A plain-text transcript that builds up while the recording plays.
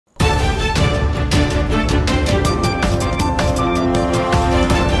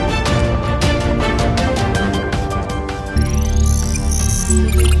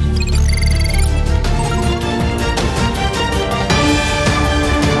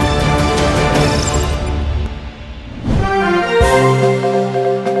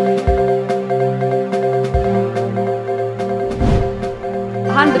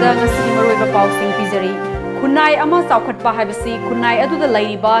चौखटपा हाइबसी खुनाई अदुदा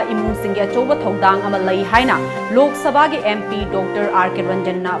लैरिबा इमुंगसिंगे अचौबा थौदांग अमा लै हाइना लोक सभा के MP डॉक्टर R.K.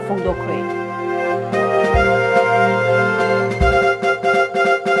 रंजनना फोंदोखरे।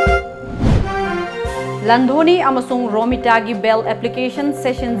 लंधोनी अमसुंग रोमिटा की बेल एप्लीकेशन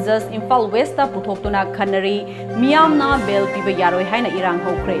सेशन जज इम्फाल वेस्ट पुथोक्तुना खन्नरी मियामना बेल पीबा यारोय हाइना इरांग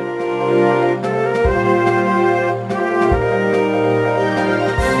हौख्रे।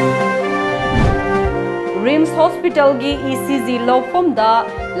 रिम्स हॉस्पिटल की ECG लौफमदा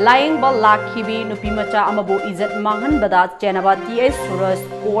लायंगबा लाखिबी नुपीमचा अमबो इज्जत मांगहनबदा चेनबा TS सूरज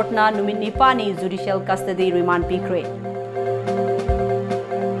कोर्टना नुमित निपानी जुडिशियल कस्टडी रिमांड पीख्रे।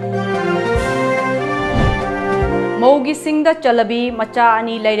 मौगी सिंगदा चलबी मचा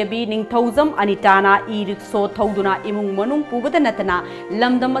अनि लैरबी निंगथौजम अनिताना ई रिक्सो थौदुना इमुंग मनुंग पुबदा नतना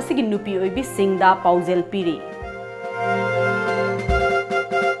लमदम असिगी नुपी ओइबी सिंगदा पाउजेल पीरी।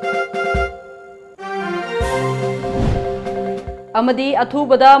 अमदी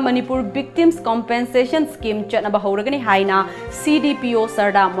अथुबदा Manipur victims compensation scheme चटनबा हौरगनी हाइना CDPO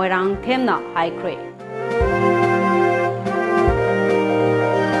Sharada Moirang थेमना हाइख्रे।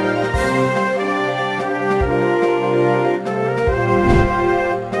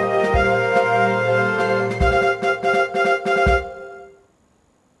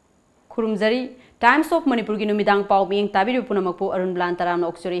 खुरुमजरी times of Manipur की नुमिदांग पाउ मियंग ताबिरु पुनमकपु अरुणबला तराम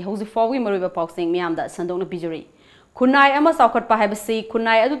ऑक्सरी हौजी फावी मरुबा पाउसिंग मियामदा संदोंग पिजुरी। खुनाई अमा चौखटपा हाइबसी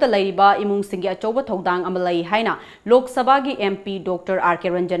खुनाई अदुदा लैरिबा इमुंगसिंगे अचौबा थौदांग अमा लै हाइना लोक सभा की MP doctor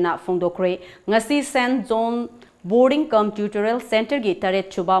R.K. रंजनना फोंदोखरे। ngasi Saint zone boarding कम ट्यूटोरियल सेंटर की तरेट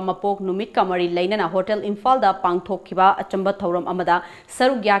चुबा मपोक नुमित का मरी लैनना होटल इम्फाल दा पांगथोखिबा अचंबा थौरम अमदा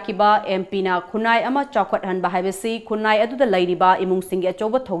सरुक याकिबा MP ना खुनाई अमा चौखटहनबा हाइबसी खुनाई अदुदा लैरिबा इमुंगसिंगे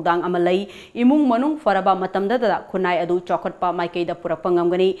अचौबा थौदांग अमा लै इमुंग मनुंग फरबा मतमदा खुनाई अदु चौखटपा माइकैदा पुरकपा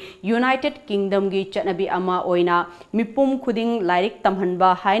ngamgani यूनाइटेड किंगडम की चटनबी अमा ओइना मिपुम खुदिंग लाइरिक तमहनबा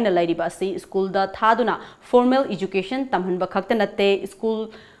हाइना लैरिबा असि स्कूल दा थादुना फॉर्मल एजुकेशन तमहनबा खक्ता नत्ते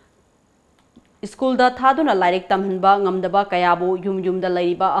स्कूल दा थादुना लाइरिक तमहनबा ngamdaba कयाबो युम दा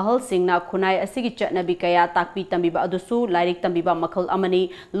लैरिबा अहल सिंगना खुनाई असिगी चटनबी कया ताकपी तंबिबा अदुसु लाइरिक तंबिबा मखल अमनी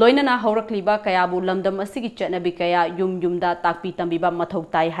लोइनना हौरकलिबा कयाबो लमदम असिगी चटनबी कया युम दा ताकपी तंबिबा मथौ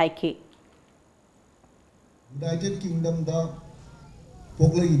ताई हाइखे। यूनाइटेड किंगडम दा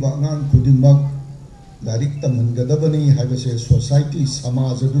पोगलैबा अंगांग खुदिमक लाइरिक तमहनगदबनी हाइबसे सोसाइटी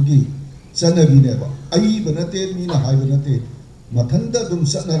समाज अदुगी चनबीनेबा अईबा नते मीना हाइबा नते मथंदा दुम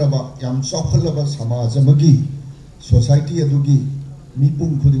सनरबा याम चौखलबा समाज अमगी सोसाइटी अदुगी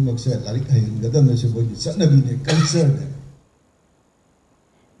मिपुम खुदिमकसे लाइरिक हाइंगदबने से बोगी चनबीने कल्चर ने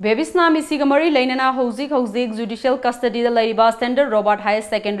बेबिसना मिसिगा मरी लैनना हौजिक जुडिशियल कस्टडी दा लैरिबा standard Robert higher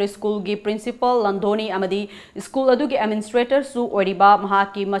secondary school की प्रिंसिपल लंधोनी अमदी स्कूल अदुगी एडमिनिस्ट्रेटर सु ओरिबा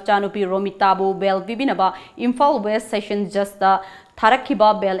महाकी मचानुपी रोमिताबु बेल बिबिनबा इम्फाल वेस्ट सेशन जज दा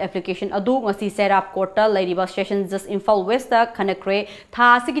थारखिबा बेल एप्लीकेशन अदु ngasi सेराप कोर्टा लैरिबा सेशन जज इम्फाल वेस्ट दा खनख्रे था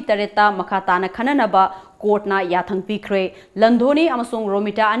सिगी तरेता मखाताना खननबा कोर्टना याथंग पीख्रे। लंधोनी अमसुंग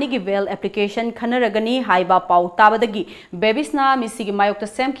रोमिटा अनि की बेल एप्लीकेशन खनरगनी हाइबा पाउ ताबदगी बेबिसना मिसिगी मायोक्ता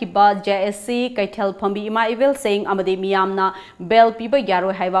सेमखिबा JSC कैथल फंबी इमा इवेल सेइंग अमदे मियामना बेल पीबा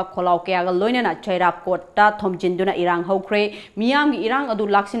यारो हाइबा खोलाव कयागा लोइनना चैराप कोर्टा थोमजिंदुना इरांग हौख्रे। मियामगी इरांग अदु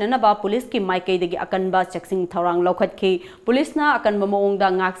लाक्सिननबा पुलिस की माइकैदगी अकनबा चेक्सिंग थौरांग लौखतखि। पुलिसना अकनबा मओंगदा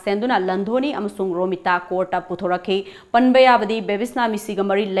ngak सेंदुना लंधोनी अमसुंग रोमिटा कोर्टा पुथोरखि। पनबयाबदी बेबिसना मिसिगा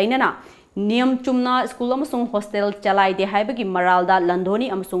मरी लैनना नियम Chumna school अमसुंग hostel चलाइदे हाइबगी मरालदा लंधोनी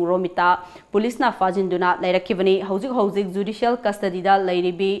अमसुंग Romita पुलिसना फाजिंदुना लैरखिबनी। हौजिक judicial कस्टडीदा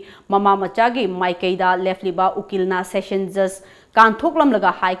लैरिबी mama मचागी माइकैदा लेफ्लिबा उकिलना session जज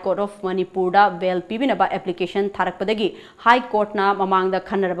कांथोकलमलगा हाई कोर्ट ऑफ मणिपुर दा bell पीबिनबा application थारकपदगी high कोर्टना ममांगदा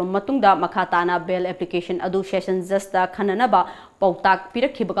खनरबा मतुंगदा मखाताना bail application अदु सेशन जज दा खननबा पौताक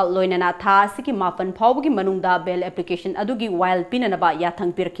पिरखिबगा लोइनना था सिकी माफन फावबगी मनुंगदा बेल एप्लीकेशन अदुगी वाइल पिननबा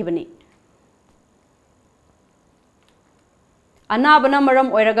याथंग पिरखिबनी। अनाबना मरम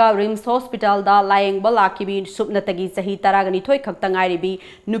ओइरगा रिम्स हॉस्पिटल दा लायंगबा लाखिबी सुपनतगी सही तरागनिथोय खक्तंगाइरिबी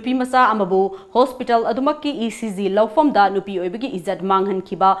नुपी मसा अमबु हॉस्पिटल अदुमक्की ECG लौफम दा नुपी ओइबगी इज्जत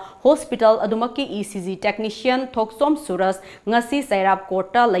मांगहनखिबा हॉस्पिटल अदुमक्की ECG टेक्नीशियन थोक्सोम सूरज ngasi सैराप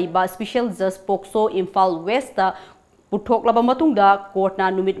कोर्टा लैबा स्पेशल जज पोक्सो इम्फाल वेस्ट दा पुथोक्लबा मतुंगदा कोर्टना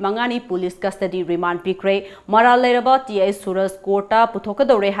नुमित मंगानी पुलिस कस्टडी रिमांड पिक्रे मरा लेरबा टीआई सूरज कोर्टा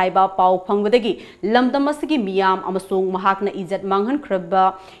पुथोकदौरे हाइबा पाउ फंगबदगी लमदम असगी मियाम अमसोंग महाकना इज्जत मांगहनख्रबा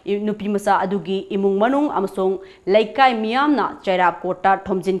नुपी मसा अदुगी इमुंग मनुंग अमसोंग लैकाई मियामना चैराब कोर्टा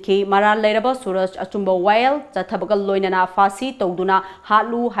थोमजिनखी मरा लेरबा सूरज अचुंबा वायल चथबगल लोइनना फासी तौदुना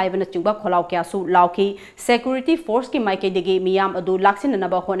हालू हाइबना चिंबा खोलाव क्यासु लाउखी सिक्योरिटी फोर्स की माइकेदगी मियाम अदु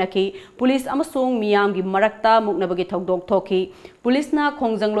लाक्सिननबा होनखी पुलिस अमसोंग मियाम गी मरक्ता मुक्नबगी थौदोक थोखी पुलिसना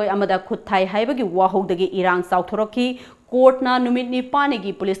खोंजंगलोय अमदा खुथाई हाइबगी वाहौदगी इरांग साउथोरखी कोर्टना नुमित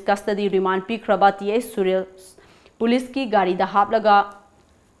निपानेगी पुलिस कस्टडी रिमांड पिख्रबा टीआई सूरज पुलिस की गाड़ी दा हापलगा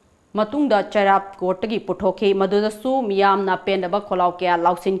मतुंगदा चैराब कोर्टगी पुथोखे मदुदसु मियामना पेंदबा खोलाव क्या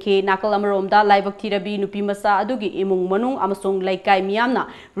लाउसिनखी नाकल अमरोमदा लाइबक थिरबी नुपी मसा अदुगी इमुंग मनुंग अमसोंग लैकाई मियामना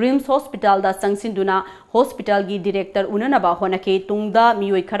रिम्स हॉस्पिटल दा संगसिंदुना हॉस्पिटल की डायरेक्टर उननबा होनखे तुंगदा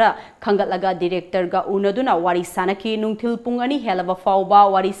मियोय खरा खंगतलगा डायरेक्टर गा उनदुना वारी सानखी नुंगथिल पुंग अनि हेलबा फावबा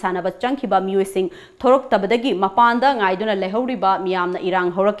वारी सानबा चंखिबा मियोयसिंग थोरक्तबदगी मपानदा गाइदुना लेहौरिबा मियामना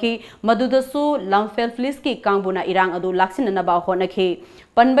इरांग हौरखी मदुदसु लमफेल पुलिस की कांगबुना इरांग अदु लाक्सिननबा होनखे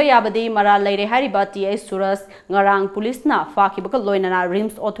पनबा याबदी मरा लेरे हारिबा टीआई सूरज ngarang पुलिसना फाखिबका लोइनना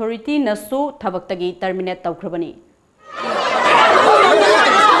रिम्स अथॉरिटी नसु थबक्तगी टर्मिनेट तौख्रबनी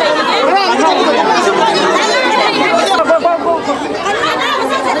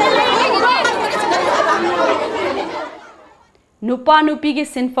नुपा नुपी की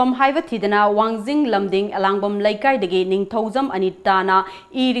सिंफम हाइव थिदना वांगजिंग लमदिंग अलांगबम लैकाइदगी निंगथौजम अनिताना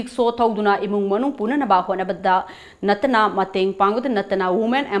ई रिक्सो थौदुना इमुंग मनुंग पुननबा होनबदा नतना मतेंग पांगुद नतना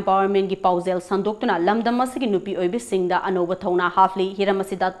वुमेन एम्पावरमेंट की पाउजेल संदोक्तुना लमदम असगी नुपी ओइबिसिंगदा अनोबा थौना हाफली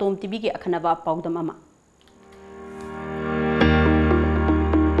हिरमसिदा तोम टीवी की अखनबा पाउदम अमा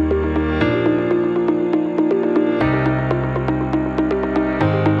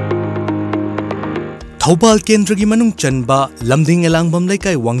थौबाल केंद्र की मनुंग चनबा लमदिंग एलांगबम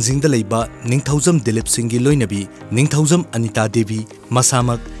लैकाई वांगजिंग लैबा निंगथौजम दिलीप सिंह की लोइनबी निंगथौजम अनिता देवी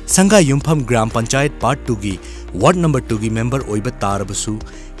मसामक संगा युमफम ग्राम पंचायत पार्ट 2 की वार्ड नंबर 2 की मेंबर ओइबा तारबसु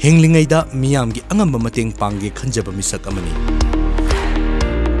हिंगलिंगैदा मियाम की अंगम मतेंग पांगे खंजब मिसक अमनी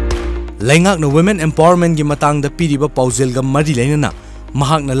लैंगाकना वुमेन एम्पावरमेंट की मतांग द पीरिबा पाउजेलगा मरी लैनना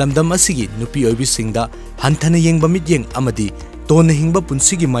महाकना लमदम असिगी नुपी ओइबिसिंगदा हंथना येंगबा मित्येंग अमदी तोन हिंगबा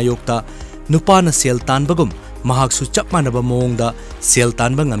पुंसिगी मायोक्ता नुपाना सेल तानबगुम महाकसु चप मानबा मोंगदा सेल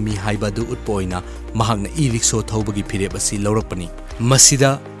तानबा ngami हाइबादु उत्पोइना महाकना ई रिक्सो थौबगी फिरेब असि लौरकपनी मसिदा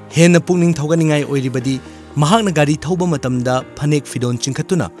हेन पुकनिंग थौगनिंगाई ओइरिबदी महाकना गाड़ी थौबा मतमदा फनेक फिदोन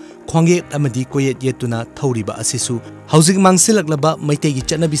चिंखतुना ख्वांगे अमदी कोयेत येतुना थौरिबा असिसु हौजिक मांगसिलकलबा मैतेगी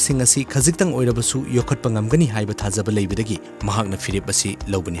चटनबिसिंग असि खजिक्तंग ओइरबसु योखतपा ngamgani हाइबा थाजबा लेबिदगी महाकना फिरेब असि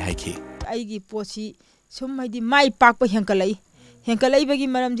लौबनी हाइखि आइगी पोसी सुम हाइदि माइ पाकपा हेंकलै हेंकलैबगी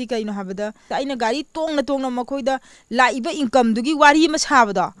मरमदि कइनो हाबदा आइना गाड़ी तोंगना मखोइदा लाइबा इनकम दुगी वारी म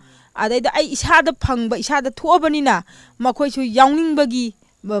साबदा अदैदा आई इसादा फंगबा इसादा थोबनिना मखोइसु याउनिंगबगी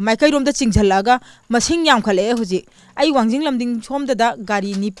माइकैरोमदा चिंगझलगा मसिंग यामखले हुजि आई वांजिंग लमदिंग सोमदा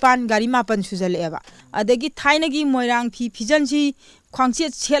गाड़ी निपान गाड़ी मापन सुजलेबा अदगी थाइनगी मोइरांग फी फिजनसी ख्वांगचे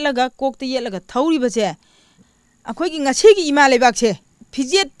छेलगा कोकते येलगा थौरिबसे अखोइगी ngasiगी इमा लेबाकसे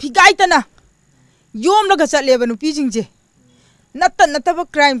फिजेत फिगाइतना योमलगा चलेबा नुपीजिंगजे नत्तब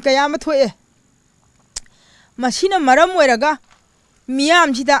क्राइम कया थोए मसीना मरम ओइरगा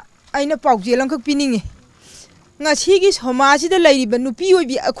मियामसिदा आइना पाउजेलंखक पिनिंगे ngasiगी समाजसिदा लैरिबा नुपी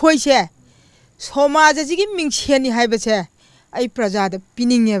ओइबि अखोइसे समाजसिगी मिंगसेनि हाइबसे आई प्रजादा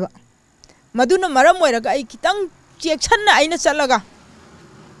पिनिंगेबा मदुना मरम ओइरगा आई कितंग चेक्सनना आइना चलगा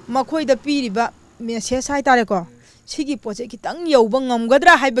मखोइदा पीरिबा मेसेज हाइतारेको सिगी पोचे कितंग यौबा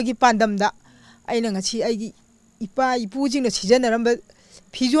ngamgadra हाइबगी पांदमदा आइना ngasi आइगी इपा इपुजिंग सिजनरम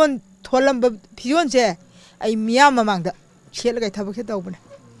फिजोन थोलम फिजोन से आई मियाम ममांगदा छेलगा थबक तौबने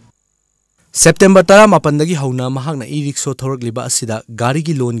सेप्टेम्बर 18 हौना महाकना ई रिक्सो थौरकलिबा असिदा गाड़ी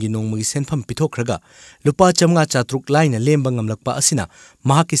की लोन की नोंमगी सेनफम पिथोखरगा लुपा 5,400 line लेंबा ngamlakpa asina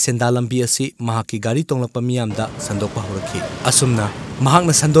mahaki sendalambi asi mahaki गाड़ी तोंगलकपा मियामदा संदोकपा हौरखि असुमना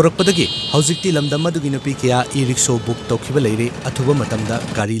महाकना संदोरकपदगी हौजिक्ति लमदम मदुगी नुपी कया ई रिक्सो बुक तौखिबा लेरे अथुबा मतमदा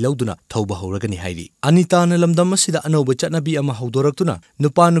गाड़ी लौदुना थौबा हौरगनि हाइरि अनिताना लमदम असिदा अनौबा चटनाबी अमा हौदोरक्तुना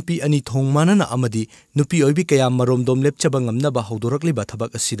नुपा नुपी अनि थोंगमानना अमदी नुपी ओइबि कया मरोमदोम लेपचबा ngamnaba हौदोरकलिबा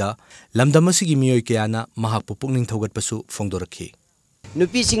थबक असिदा लमदम असिगी मियोय कयाना महाकपु पुकनिंग थौगतपसु फोंदोरखि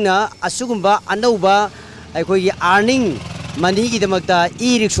नुपी सिंगना असुगुंबा अनौबा अखोई अर्निंग मनी की दमकता ई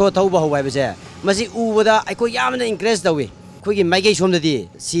रिक्शो थौबा हौबाइबसे मसी उबदा अखोई यामना इंकरेज तवे अखोई माइगै सोमददी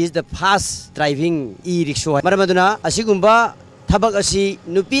सी इज द फास्ट ड्राइविंग ई रिक्शो मरमदुना असिगुंबा थबक असि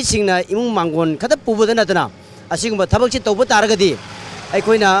नुपी सिंगना इमुंग मांगोन खदा पुबदा नतना असिगुंबा थबक सि तौबा तारगदी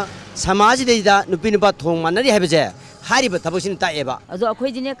अखोइना समाज देदा नुपी नुपा थोंग मानरी हाइबसे 하리바 타버시는 따에바 아주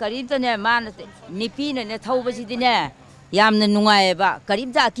아코이디네 가립다네 만 니피네 타우버시디네 얌나 누가에바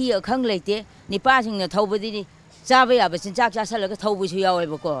가립자 키 어캉 레이테 니파싱네 타우버디니 자바 야바 진짜 자살라가 타우버시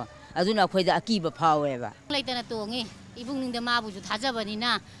야웨바고 아주나 아코이다 아키바 파웨바 레이테나 똥이 이북닝데 마부주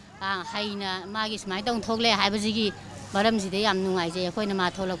다자버니나 하이나 마기 스마이 똥 톡레 하이버지기 마람지데 얌 누가이제 아코이나 마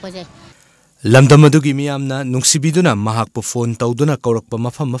톨럭버제 lamdam adugi miyamna nungsibiduna mahakpu phone tawduna kaurakpa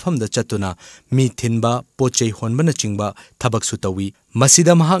mafam da chatuna mi thinba pochei honbana chingba thabak su tawi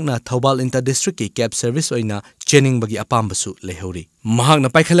masida mahakna Thobal inter district ki cab service oina chening bagi apamba su lehori mahakna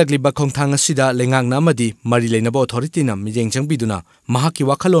paikhalakli ba khongthang asida lengangna amadi mari leinaba authority na mijeng changbiduna mahaki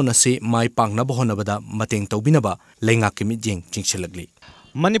wakhalon ase mai pangna bohonabada mateng tawbinaba lengak ki mijeng chingchelagli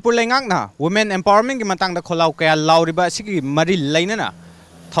Manipur lengakna women empowerment ki matangda kholau kaya lauriba sigi mari leinana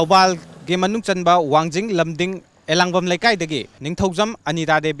Thobal के मनुंग चनबा Wangjing Lamding Elangbam लेकाय दगे Ningthoujam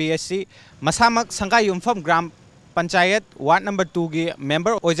Anita Devi SC मसामक संगाय युमफम ग्राम panchayat ward number 2 की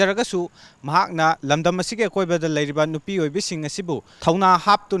member ओजरगसु महाकना लमदम असिगे कोइबदा लेरिबा नुपी ओइबिसिंग असिबु थौना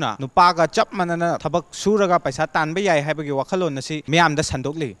हापतुना नुपागा चप मनना थबक सुरगा पैसा तानबा याय हाइबगे वखलोन असि मियामदा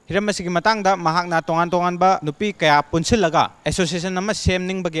संदोकली Hiram असिगे मतंगदा महाकना तोंगान तोंगानबा नुपी कया पुनसिलगा association नम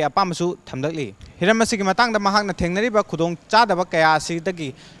सेमनिंगबगे अपामसु थमदकली Hiram असिगे मतंगदा महाकना थेंगनरिबा खुदोंग चादबा कया असिदगी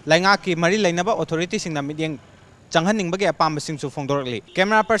लैंगा की मरि लैनबा authority सिंगना मिडियंग Changhaning apam sing su phongdorli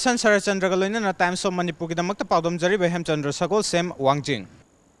camera person Sarachandra Galoina na Times of Manipur ki damakta paudom jari behem Chandra Sagol sem Wangjing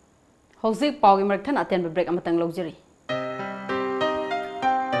Hosik pawgi merthan aten break amatang logjari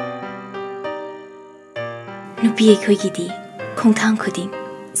Nupi ekhoi gi di khongthang khuding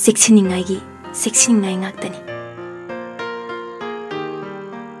seksiningai ngaktani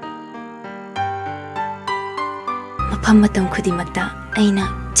mapam matam khudimakta aina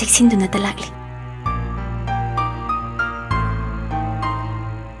cheksinduna talakli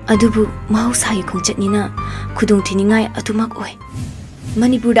adubu mahausayi khongchatnina khudung thiningai atumak oi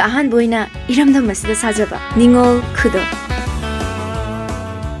manipur da ahan boina iramdam masida sajaba ningol khudo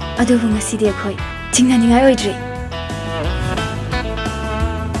adubu ngasidi akhoi chingnaningai oidre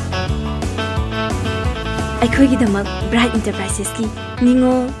akhoi gi damak bright enterprises ki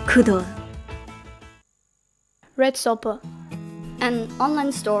ningol khudo Red Sopa, an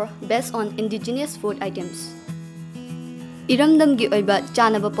online store based on indigenous food items. Iramdam gi oiba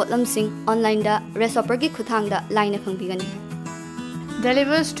chanaba potlam sing online da Resopper gi khuthang da line khangbigani.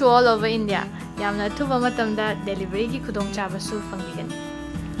 Delivers to all over India. Yamna thuba matam da delivery gi khudong chaba su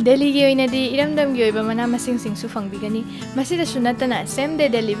fangbigani. Delhi gi oina di Iramdam gi oiba mana masing sing su fangbigani. Masida sunatana same day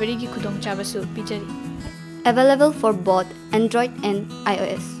delivery gi khudong chaba su pijari. Available for both Android and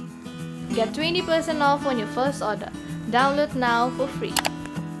iOS. Get 20% off on your first order. Download now for free.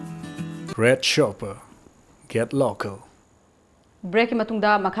 Red Shopper. Get local. Break matungda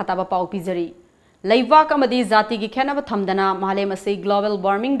makhataba pau pijari leibak amadi zati gi khenaba thamdana malem ase global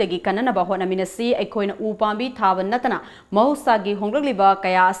warming dagi kanana ba hona minasi aikoina upambi thaba natana mahusa gi honglagliba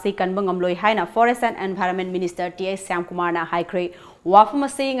kaya ase kanbang amloi haina forest and environment minister T.A. Syamkumar na haikre wafam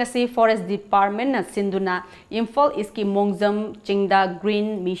ase ngasi forest department na sinduna Imphal iski mongjam chingda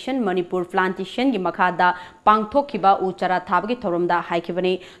green mission manipur plantation gi makhada pangthokhiba uchara thabagi thoromda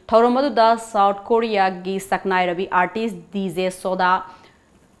haikibani thoromadu da South Korea gi saknai rabi artist DJ Soda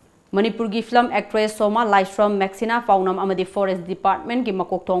Manipur gi film actress Soma Laishram Maxina Faunam amadi forest department gi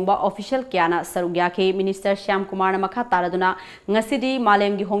makok thongba official kyana sarugya ke minister Syamkumar na makha taraduna ngasidi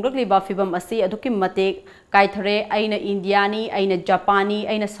malem gi hongdokliba fibam asi aduki matek kaithare aina Indiani aina Japani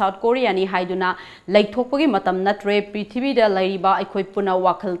aina South Korea ni haiduna laithokpagi matam natre prithvi da lairiba aikoi puna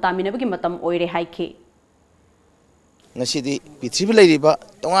wakhal taminabagi matam oire haike ngasidi prithvi lairiba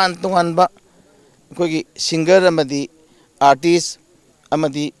tongan ba kogi singer amadi artist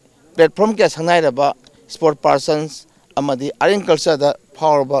amadi platform kya sangnai raba sport persons amadi agriculture da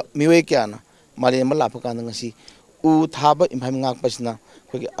power ba miwe kya na mari ma la phaka ngasi u thaba imphai ngak pasna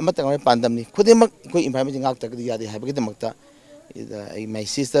khogi amata ngai pandam ni khudimak koi imphai ma ngak tak yadi hai bagi damakta my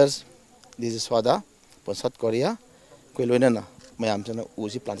sisters this is Swada from South Korea koi loina na mayam chana u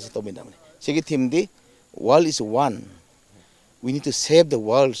si plant to bin damni sigi theme di world is one we need to save the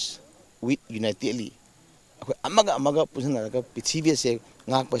world with unitedly amaga pusana ka pichibi se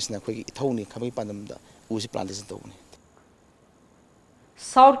ngak pasna khoi ithoni khamai pandamda usi plantation tawni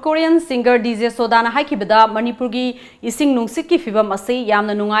South Korean singer DJ Soda na haikibada Manipur gi ising nungsik ki fibam ase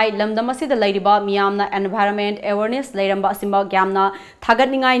yamna nungai lamdam asida lairiba miyamna environment awareness lairamba asimba gyamna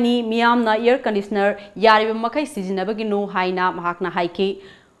thagatningai ni miyamna air conditioner yariba makai sijinabagi no haina mahakna haiki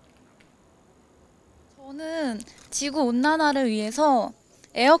저는 지구 온난화를 위해서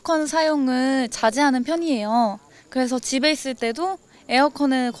에어컨 사용을 자제하는 편이에요. 그래서 집에 있을 때도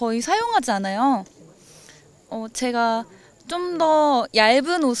에어컨을 거의 사용하지 않아요. 제가 좀 더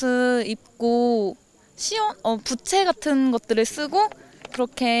얇은 옷을 입고 부채 같은 것들을 쓰고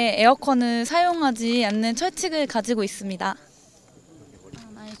그렇게 에어컨을 사용하지 않는 철칙을 가지고 있습니다.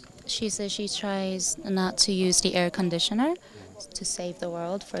 She says she tries not to use the air conditioner to save the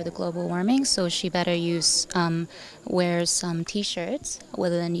world for the global warming, so she better wears some t-shirts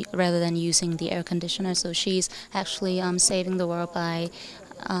rather than using the air conditioner. So she's actually saving the world by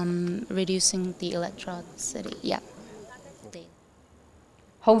reducing the electricity. Yeah.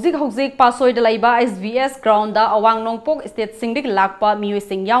 Houzik pasoi de laiba SVS ground da awang nongpok state singdik lakpa miwi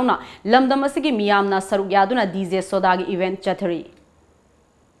sing yauna lamdam asigi miyamna saruk yaduna DJ soda gi event chathari.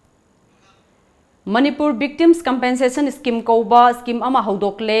 Manipur Victims Compensation Scheme Koba Scheme ama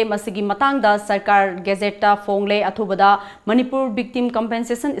hodokle masigi matangda sarkar gazeta fongle athubada Manipur Victim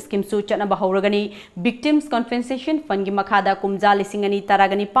Compensation Scheme su chana bahoragani Victims Compensation Fund gi makhada kumja lisingani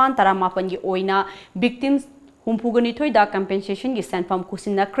taragani pan taramapan gi oina victims Humpugani thoida compensation gi sanfam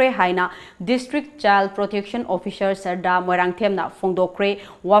kusina kre haina District Child Protection Officer Sarda Moirang Themna Fongdokre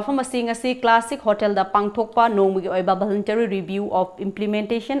wafam asi Classic Hotel da pangthokpa nongmi oiba voluntary review of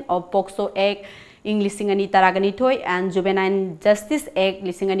implementation of POCSO Act Lisingani Taragani Toy and Juvenile Justice Act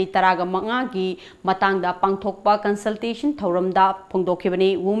Lisingani Taraga Mangagi Matangda Pangthokpa Consultation Thoramda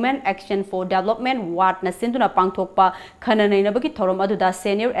Pongdokibani Women Action for Development Wat Nasinduna Pangthokpa Khananainabaki Thoram Aduda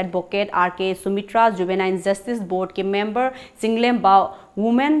Senior Advocate RK Sumitra Juvenile Justice Board ke member Singlem Ba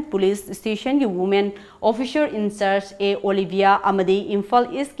Women Police Station ki Women Officer in Charge A Olivia Amadi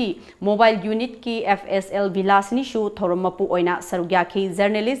Imphal East ki Mobile Unit ki FSL Vilasini Shu Thoramapu Oina Sarugya ki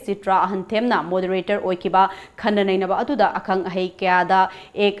Journalist Citra Ahanthemna Moderator Oikiba Khandanainaba Aduda Akang Ahei Kyada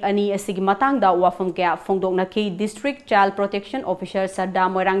Ek Ani Asigi Matangda Wafam Kya Fongdokna ki District Child Protection Officer Sarda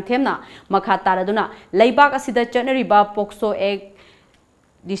Moirang Themna Makha Taraduna Laibak Asida Chanariba POCSO Act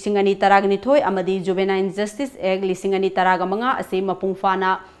Lisingani Taragani Toy Amadi Juvenile Justice Act Lisingani Taragamanga Ase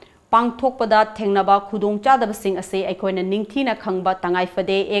Mapungfana Pangthokpada Thengnaba Khudong Chadabasing Ase Aikoina Ningthina Khangba Tangai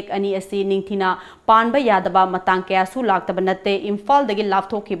Fade Ek Ani Ase Ningthina Panba Yadaba Matang Kaya Su Laktaba Nate Imphal Dagi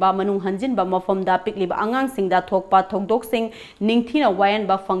Lapthokiba Manung Hanjinba Mafamda Pikliba Angang Singda Thokpa Thokdok Sing Ningthina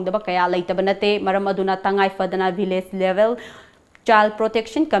Wayanba Fangdaba Kaya Laitaba Nate Maramaduna Tangai Fadana Village Level Child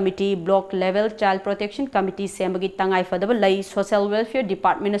Protection Committee, Block Level Child Protection Committee Sembagi Tangai Fadaba Lai Social Welfare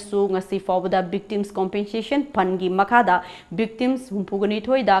Department Su Ngasi Fawada Victims Compensation Pangi Makada Victims Humpugani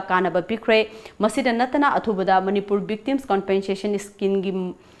Thoida Kanaba Pikre Masida Natana Athubada Manipur Victims Compensation Scheme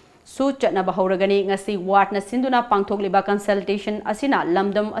gi Su Chatna Bahoragani Ngasi Wat na Sinduna Pangthokliba Consultation Asina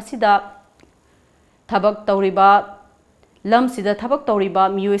Lamdam Asida Thabak Tauriba Lam Sida Thabak Tauriba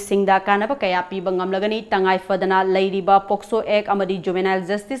Miyu Singda Kanaba Kaya Piba Ngamlagani Tangai Fadana Lairiba POCSO Act Amadi Juvenile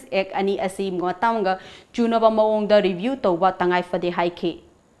Justice Act Ani Asi Mwatamga Chunaba Maongda Review Tauba Tangai Fade Haike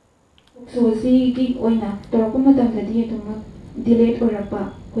POCSO Gi Oina Torokuma Tamdadi Tuma Delayed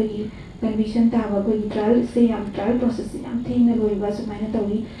Orapa Kogi Conviction Tava Kogi Trial Say Trial Process Yam Thing Loiva Sumana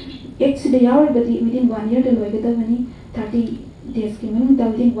Tauri Act Sida Yaur Badi within 1 year the Loigada Mani 30 days ki manung da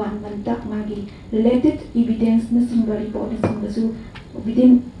within 1 month tak magi related evidence na single report na singasu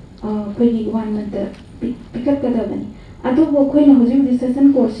within koi 1 month pick up kada bani ado bo koi na hojim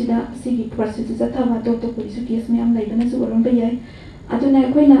discussion course sida sigi process sa thawa to police case me am laibana su orom ba yai ado na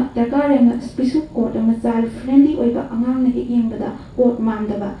koi na dakar na special court ma child friendly oiba angang na yeng bada court man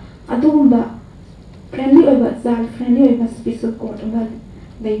da ba ado ba friendly oiba child friendly oiba special court ma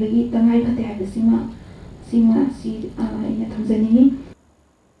laibagi tangai phate ha bisima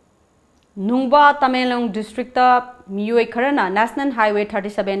Nungba Tamelong District Miyoi Karana National Highway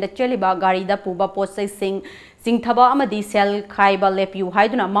 37 da Cheliba Garida Puba Posai Singthaba Amadi Sel Khaiba Lepiu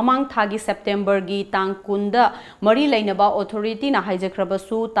Haiduna Mamang Thagi September gi Tangkunda Mari Lainaba Authority na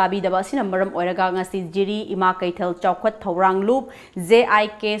Hijakrabasu Tabi Dabasina Maram Oiraga Ngasi Jiri Ima Kaithel Chaukwat Thorang Loop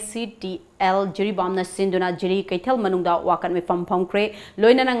JIKCTL Jiri Bamna Sinduna Jiri Kaithel Manungda Wakan me Phamkre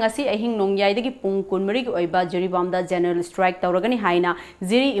Loina Ngasi Ahing Nongyai dagi Pung Kunmari gi Oiba Jiri Bamda General Strike Tauragani Haina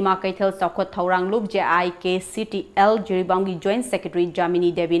Jiri Ima Kaithel Chaukwat Thorang Loop JIKCTL Jiri Bamgi Joint Secretary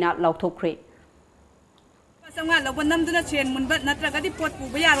Jamini Devina Lauthokre Sangwa lawan namduna chen munbat natraga di pot pu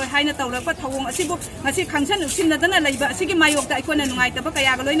bayaro haina tawla pa thawong asibu ngasi khangchan usin nadana laiba asigi mayok da ikona nungai ta ba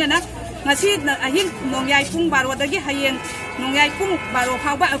kaya ga loina na ngasi ahin nongyai pung baro dagi hayeng nongyai pung baro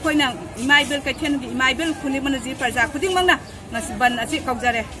phawba akoina imaibel ka chen di imaibel khuni manaji parja khuding mangna ngasi ban asi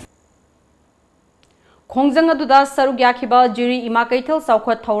kaujare Khongjang aduda sarugya khiba Jiri Ima Kaithel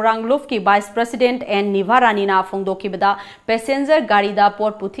Saukhat Thorang Loop ki Vice President and Nivarani na Fongdokibada passenger gari da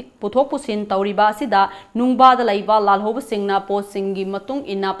port puthok pusin tauriba asida nungba da laiba lalhoba singna post singi matung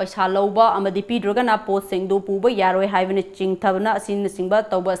inna paisa lauba amadi pidroga na post singdu puba yaroi haivene chingthabna asin singba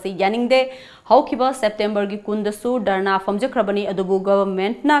tauba se yaningde Haukiba September gi kundasu darna famjakrabani adubu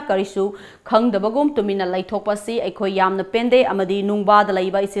government na karisu khangdabagum tumina laithokpasi aikoi yamna pende amadi nungba da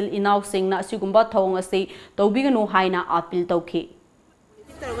laiba isil inaw singna asigumba thong asi tawbiganu haina appeal tawki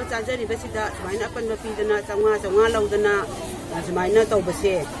तरवा चाजरी बसिदा सुमाइना अपन मपीदना चंगा चंगा लौदना सुमाइना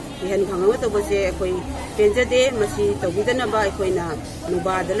तौबसे इहन खंगवा तौबसे कोई पेंजदे मसी तौबिदना बा कोइना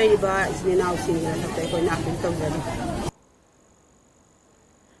नुबाद लैबा इसनेनाव सिंगना तै Koyna appeal तौजरी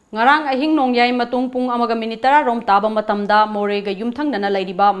Ngarang ahing nongyay matung pung amaga minitara rom taba matamda morega yumthang nana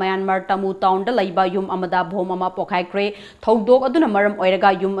laiba Myanmar tamu town da laiba yum amada bhom ama pokhai kre thodok aduna maram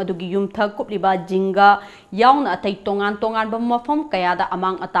oiraga yum adugi yumthak kupliba jinga yauna atai tongan ba mafam kaya da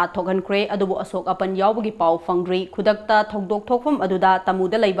amang ata thogan kre adubu asok apan yawbagi pau fangri khudakta thodok thokfam aduda tamu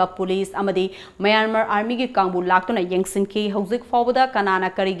da laiba police amadi Myanmar army gi kangbu laktuna yengsinki hojik fawda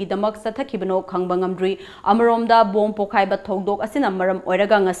kanana karigi damak sathakibano khangbangamdri amaromda bom pokhai ba thodok asina maram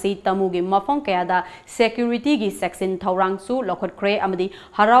oiraga tamugi mafang kaya da security gi section thaurang su lokhot kre amadi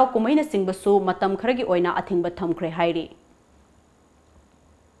harau kumaina singbasu matam kharagi oina athingba thamkre hairi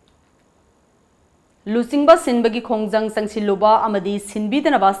Lucingba sinbagi khongjang sangsiluba amadi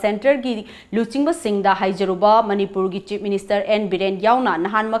sinbidanaba center gi lucingba singda haijaruba Manipur gi chief minister N Biren yauna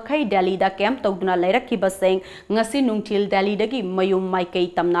nahan makhai Delhi da camp togduna lairakhiba sing ngasi nungthil Delhi dagi mayum maikai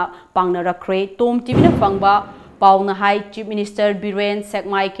tamna pangna rakre TOMTV na fangba Pauna Hai Chief Minister Biren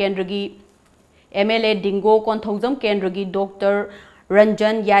Sekmai Kendragi MLA Dingo Konthojam Kendragi Dr.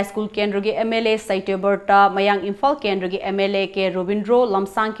 Ranjan Yai School Kendragi MLA Saite Berta Mayang Imphal Kendragi MLA K Robindro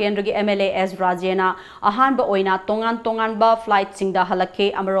Lamsang Kendragi MLA S Rajena Ahanba Oina Tongan ba flight singda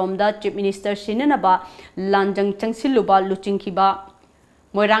halake Amaromda Chief Minister Shinanaba Lanjang Changsiluba Luchingkiba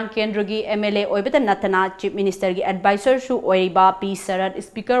Moirang Kendragi MLA Oibata Natana Chief Minister gi advisor su Oiba P Sarat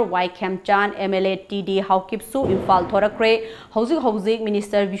Speaker Y Kemchan MLA TD Haukip su Imphal Thorakre Housing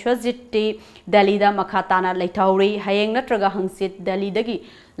Minister Vishwajit T Delhi da Makhatana Laithauri Hayeng natraga hangsit Delhi dagi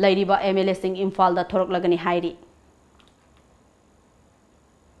Lairiba MLA sing Imphal da Thoraklagani hairi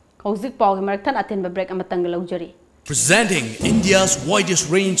Housing Pau Maraktan Atenba break amatang laujari Presenting India's widest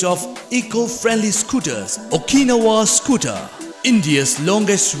range of eco-friendly scooters, Okinawa Scooter. India's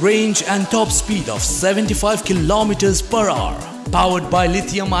longest range and top speed of 75 kilometers per hour. Powered by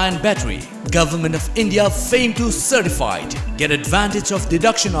lithium-ion battery. Government of India famed to certified. Get advantage of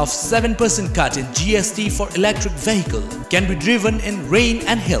deduction of 7% cut in GST for electric vehicle. Can be driven in rain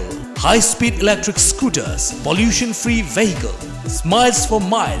and hill. High-speed electric scooters. Pollution-free vehicle. Smiles for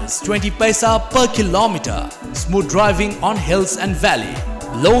miles. 20 paisa per kilometer. Smooth driving on hills and valley.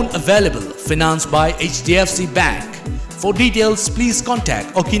 Loan available. Financed by HDFC Bank. For details, please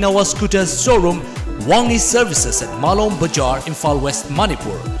contact Okinawa Scooters Showroom, Wangi Services at Malom Bajar, Imphal West,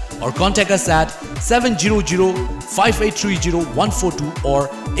 Manipur, or contact us at 700-5830-142 or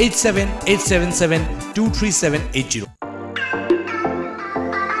 87-877-23780.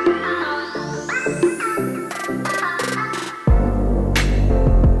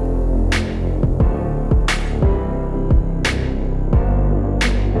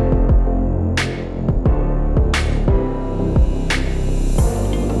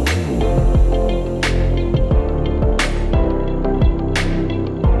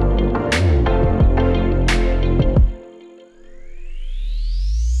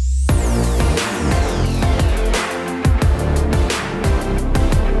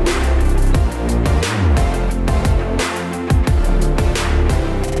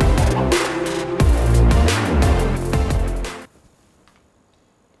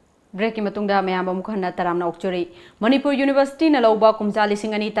 Breaking matungda mayamba mukhana taramna okchori Manipur University na lauba kumjali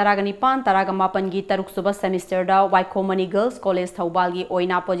singani taragani pan taraga mapan gi taruk suba semester da Waikomani Girls College Thaubal gi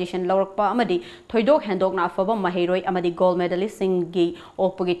oina position laurakpa amadi thoidok handok na afaba mahiroi amadi gold medalist singi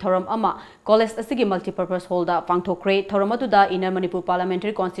okpagi thoram ama college asigi multipurpose hall da pangthokre thoram adu Inner Manipur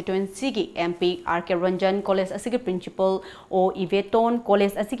Parliamentary Constituency gi MP RK Ranjan college asigi principal O Iveton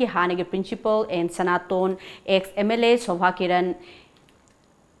college asigi hanagi principal and Sanaton ex MLA Shobha Kiran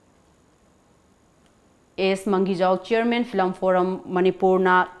is Mangijau Chairman Film Forum Manipur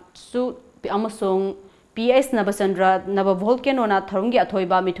na su amasung PS Nabasandra Nabavolcano na Tharungi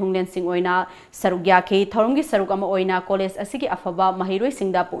Athoiba Mithunglen Sing Oina Sarugya Ke Tharungi Sarugama Oina College Asigi Afaba Mahiroi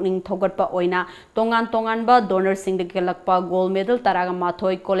Singda Pukning Thogatpa Oina Tongan ba donor Sing de Gelakpa gold medal Taraga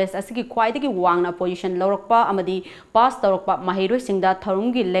Mathoi College Asigi Kwaidagi Wangna position Laurakpa Amadi pass Tarokpa Mahiroi Singda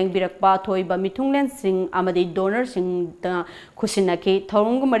Tharungi Lengbirakpa Thoiba Mithunglen Sing Amadi donor Sing da Kusinake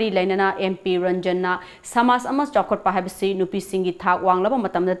Tharungu Mari Lainana MP Ranjana Samas Amas Chokotpa Habisi Nupi Singi Thak Wanglaba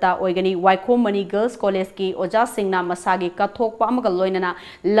Matamdata Oigani Waikomani Girls College college ki oja singna masagi kathokpa amaga loinana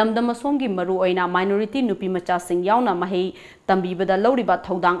lamdam asomgi maru oina minority nupi macha sing yauna mahei tambibada lauriba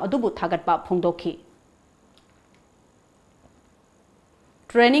thodang adubu thagatpa phongdokhi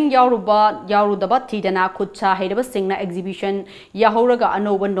Training yaurudaba thidana khutcha haidaba singna exhibition yahoraga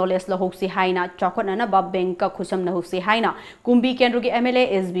anoba knowledge lahoksi haina chakotna ba bank ka khusam na hoksi haina kumbi kendru gi MLA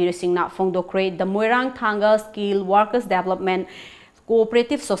SB singna phongdokre the Moirang Thanga Skill Workers Development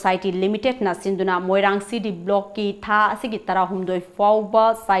Cooperative Society Limited na sinduna Moirang CD block ki tha asigi tara humdoi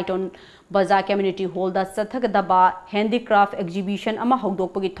fawba site on Bazaar Community Hall da sathagadaba handicraft exhibition ama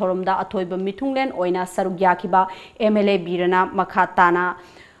hogdokpagi thoromda athoiba mithunglen oina sarugya khiba MLA Birana Makhatana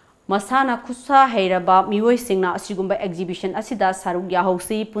masana khusa heiraba mioi singna asigumba exhibition asida sarugya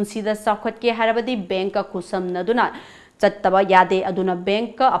hosi punsida sakhwatke harabadi bank ka khusam naduna chattaba yade aduna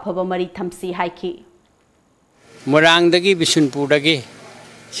bank ka aphaba mari thamsi haiki Morangdagi Bisunpurdagi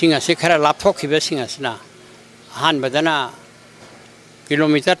singa se khara lapthokhiba singa sina han badana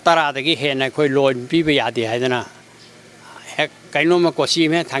kilometer taradagi hena koi loan piba yadi haidana hek kainoma kosi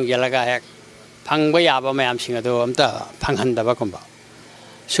me thanggelaga hek phangba yaba mayam singa do amta phanghandaba komba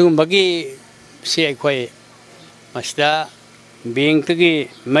sugumbagi se koi masta bank gi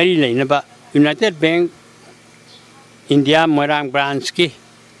mari leinaba United Bank India Moirang branch ki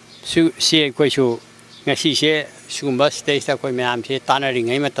su se koi su ngasi se sugumba stage ta koi mayam se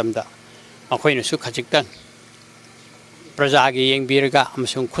tanaringai matamda akoina su khajiktan Prajagi yengbiraga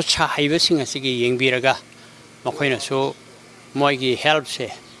amasung khutcha haibasing asigi yengbiraga makoina so moigi help se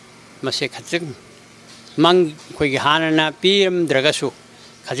mase khajik mang khoigi hanana piram dragasu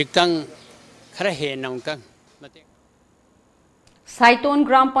khajiktang khara he naungtang Saiton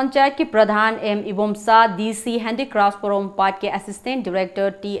Gram Panchayat ki Pradhan M Ibomsa DC Handicrafts Forum Part ke Assistant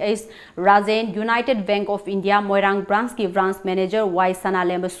Director TS Rajen United Bank of India Moirang Branch ki Branch Manager Y Sana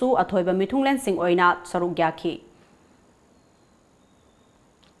Lembasu athoiba mithunglen sing oina sarugya khi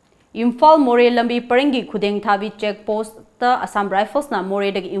Imphal More Lambi Parengi Khudeng Thabi check post ta Assam Rifles na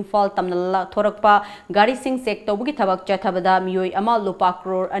More dagi Imphal tamnala thorakpa gari sing sek tobugi thabak chathabada miyoi ama lupa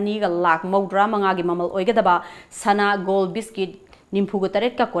crore ani ga lakh maudra manga gi mamal oigadaba sana gold biscuit Nimpugu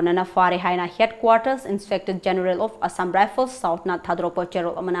taret ka konana fare haina Headquarters Inspector General of Assam Rifles South na thadropa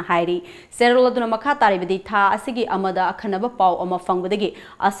cherol amana hairi serol aduna makha taribedi tha asigi amada akhanaba pau ama fangbadagi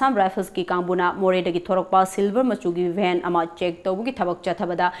Assam Rifles ki kambuna More dagi thorokpa silver machugi van ama check tobugi thabak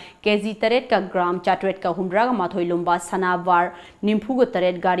chathabada kg taret ka gram chatret ka humraga mathoi lumba sanavar Nimpugu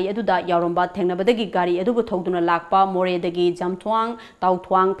taret gari aduda yauromba thengnabadagi gari adubu thoduna lakpa More dagi jamthwang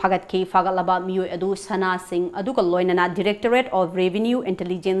tawthwang phagatki fagalaba miyoi adu sana sing aduga loinana Directorate of Revenue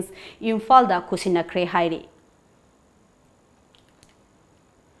Intelligence Imphal da kusina kre hairi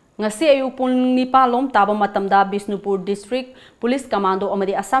ngasi ayu pun nipalom taba matamda Bisnupur District Police Commando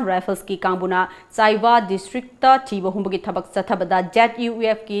amadi Assam Rifles ki kangbuna Chaiwa District ta thiba humbagi thabak chathabada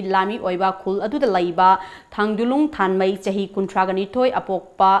ZUF ki lami oiba khul aduda laiba thangdulung thanmai chahi kuntragani thoi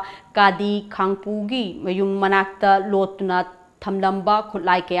apokpa kadi khangpugi mayum manakta lotuna Thamlamba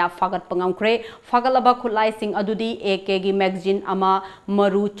khulai kaya fagat pangamkre fagalaba khulai sing adudi AKG magazine ama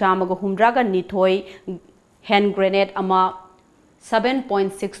maru chamaga humraga nithoi hand grenade ama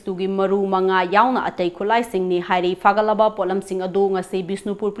 7.62 gi maru manga yauna atai khulai sing ni hairi fagalaba polam sing adu ngasi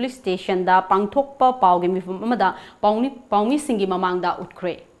Bisnupur Police Station da pangthokpa paugi mifum amada pauni singi mamangda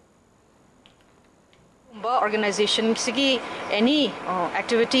utkre organization sigi any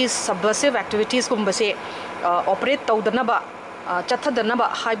activities subversive activities kumbase operate tawdanaba chathadanaba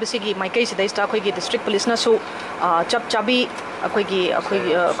haibasigi maikai sidai sta khoigi district police na su chap chabi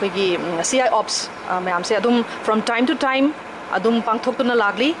khoigi CI ops mayam se adum from time to time adum pangthokuna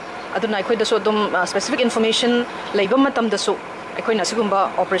lagli aduna khoi da so adum specific information leiba matam da su khoi na sigumba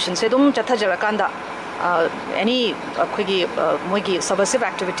operation se adum chathajarakanda any khoigi moigi subversive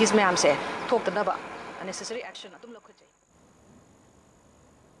activities mayam se thokdanaba necessary action adum lokhoje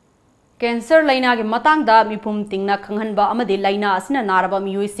Cancer laina gi matang da mipum tingna khanghanba amadi laina asina naraba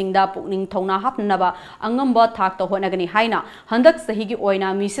miyoi singda pukning thongna hapnaba angamba thak to honagani haina handak sahi gi oina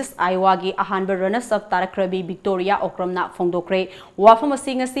Mrs. Aiwa gi ahanba runners up Tarakrabi Victoria Okramna phongdokre wafam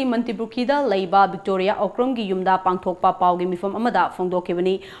asing asi Mantipurki da laiba Victoria Okram gi yumda pangthokpa pawgi mifam amada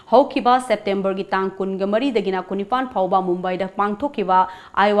phongdokibani haukiba September gi tang kungamari dagina kunipan phawba Mumbai da pangthokiba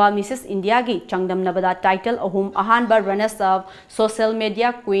Aiwa Mrs. India gi changdam nabada title ahum ahanba runners up social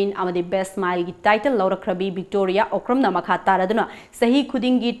media queen amadi Best Smile gi title laurakhrabi Victoria Okramna makha taraduna sahi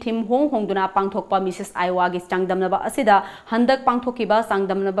khudingi thim hongduna pangthokpa Mrs. Aiwa gi changdamnaba asida handak pangthokiba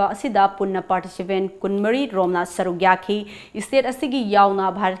sangdamnaba asida punna participant kunmari romna sarugyakhi state asigi yauna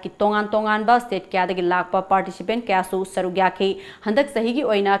Bharat ki tongan ba state kyadagi lakpa participant kyasu sarugyakhi handak sahi gi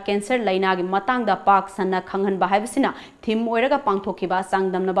oina cancer laina gi matangda pak sanna khanghan ba haibsina thim oiraga pangthokiba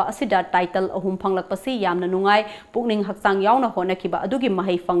sangdamnaba asida title ahum phanglakpasi yamna nungai pukning haksang yauna honakiba adugi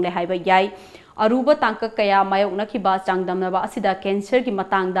mahai fangle haiba yai aruba tangka kaya mayoknakiba changdamnaba asida cancer gi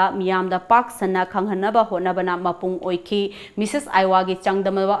matangda miyamda pak sanna khanghanaba honabana mapung oiki Mrs. Aiwa gi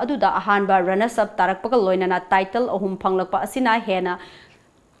changdamnaba aduda ahanba runners up tarakpaga loinana title ahum phanglakpa asina hena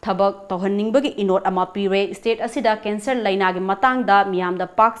thabak tohanningbagi inot ama pire state asida cancer laina gi matangda miyamda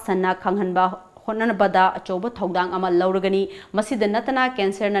pak sanna khanghanba honanabada achoba thodang ama lauragani masida natana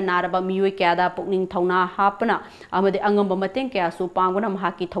cancer na naraba miyoi kyada pukning thauna hapna amade angamba mateng kya su pangona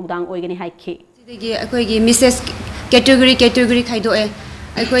mahaki thodang oigani haikhi sidagi akoigi Mrs. category khaido e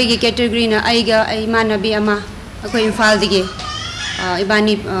akoigi category na aiga ai manabi ama akoi Imphal dige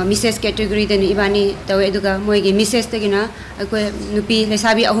ibani Mrs. category den ibani tawe aduga moigi Mrs. tagina akoi nupi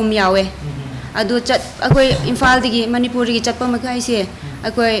lesabi ahum yawe adu chat akoi Imphal dige Manipur gi chatpa makai se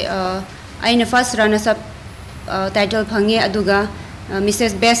akoi aina first runners up title phange aduga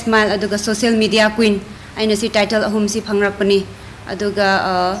Mrs. Best Smile aduga social media queen aina si title ahum si phangrakpani aduga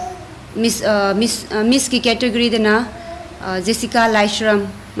miss ki category dena Jessica Laishram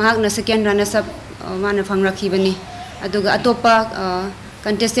mahakna second runners up mana phangrakhibani aduga atopa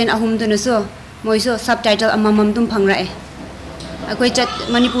contestant ahum duna so moiso subtitle amamam dum phangrae akoi chat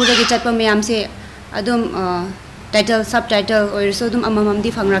Manipur gi chatpa mayam se adum title subtitle or so dum amamam di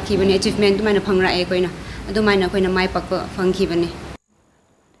phangrakhibani achievement du mana phangrae koina adu mana koina mai pakpa phangkhibani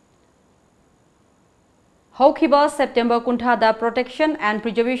Haukiba September Kunthada Protection and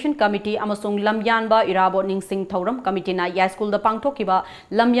Preservation Committee amasung Lamyanba Irabo Ningsing Thoram Committee na Yai School da Pangthokiba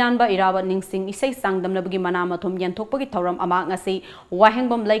Lamyanba Irabo Ningsing Isai Sangdamnabagi Manamathum Yanthokpagi Thoram ama ngasi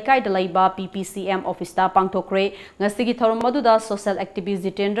Wahengbam Laikai da Laiba PPCM Office da Pangthokre ngasigi Thoram maduda Social Activist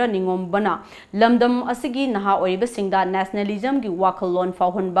Jitendra Ningombana Lamdam asigi naha oiba singda nationalism gi wakhallon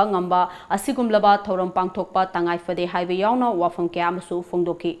fauhonba ngamba asigumlaba Thoram Pangthokpa tangai fade haibe yauna wafam kya amasu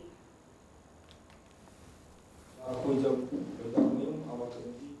phongdoki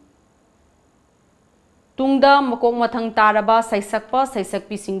Tungda makok mathang taraba saisakpa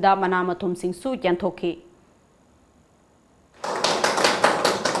saisakpi singda manamathum singsu yanthokhi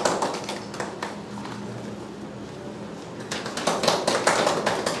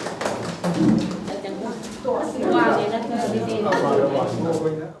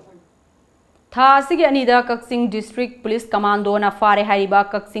Tha asigi anida Kaksing District Police Commando na fare hariba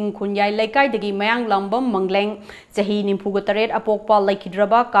Kaksing Khunyai Laikai dagi Mayang Lambam Mangleng Chahi Nimphugataret apokpa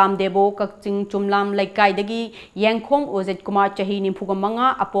laikhidraba Kamdebo Kaksing Chumlam Laikai dagi Yengkhong Ozet Kumar Chahi Nimphugam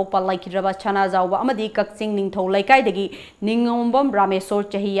apokpa laikhidraba Chana Zawba amadi Kaksing Ningthau Laikai dagi Ningombam Ramesor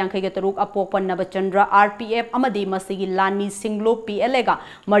Chahi Yankaigataruk apokpa Nabachandra RPF amadi masigi Lanmi Singlo PLA ga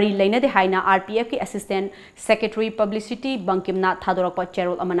Mari Lainade haina RPF ki Assistant Secretary Publicity Bankimna Thadorakpa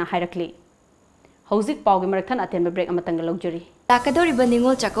Cherol amana hairakli Hauzik Paugi Marathan Atenba break amatanga luxury. Takadori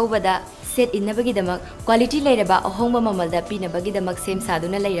Ningol Chakobada set in Nabagi quality lairaba Ohoma Mamalda Pina Bagidamak same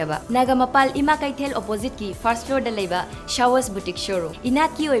Saduna Lairaba. Nagamapal Imakaitel opposite ki first floor the labor Showers Boutique Showroom.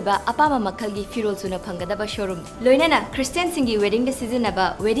 Inaki Oiba Apama Makalgi Firol Suna Pangadaba Showroom. Loinana Christian Singi wedding the season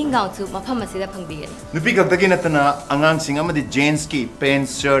aba wedding gown to Mapamasida Pangbigel. Nupika Taginatana Angang Singamadi Jainski,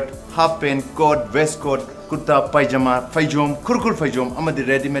 pants, shirt, half pant, coat, vest coat. Kurta, pajama, fajom, kurkul fajom, amadi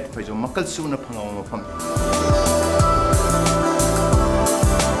ready-made fajom, makal suna pangawang mapam.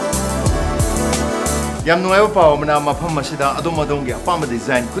 Yam nuevo pao mana mapam masida adong-adong apama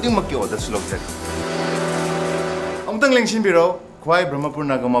design kuding makki order sulogzari. Amtang lengsin biro, Kwai Brahmapur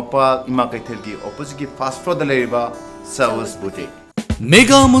Nagamapal Imakaitel opposite fast floor delivery service boutique.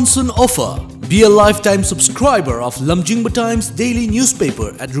 Mega Monsoon Offer. Be a lifetime subscriber of lamjingbatomtv daily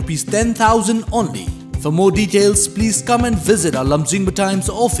newspaper at ₹10,000 only. For more details, please come and visit our lamjingbatomtv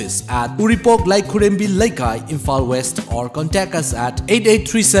office at Uripok Laikurembi Laikai, Imphal West, or contact us at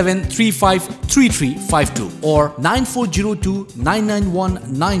 8837-353352 or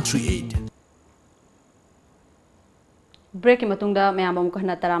 9402-991-938. Break matungda mayam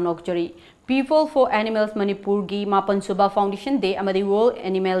amukahna taram lokjori People for Animals Manipur gi Mapan Suba Foundation Day amadi World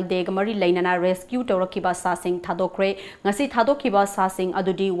Animal Day gamari lainana rescue tawrakiba sasing thadokre ngasi thadokiba sasing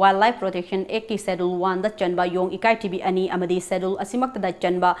adudi Wildlife Protection Act ki Schedule 1 da chanba yong ikai TV ani amadi schedule asimakta da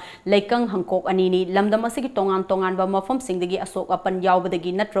chanba leikang hangkok ani ni lamdam asigi tongan ba mafam singdagi asok apan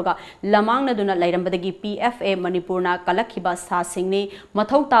yawbadagi natroga lamang na duna lairambadagi PFA Manipur na kalakhiba sasing ni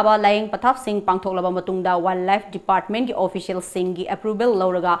mathau taba layeng pathap sing pangthoklaba matungda Wildlife Department ki official sing gi approval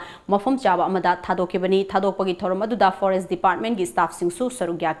lauraga mafam chaba amada thadokibani thadokpagi thoram aduda Forest Department gi staff singsu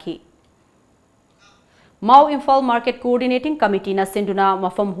sarugyaki Mau Imphal Market Coordinating Committee na sinduna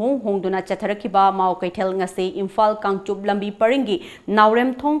mafam hongduna chatharakiba Mau Kaithel ngase Imphal Kangchup lambi paringi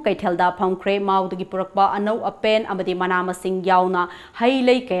Naurem Thong Kaithelda phamkre Mau dagi purakba anau apen amadi manama sing yauna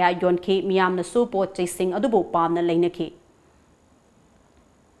hailei kaya yonki miyamna su pot chasing adubu pamna leinaki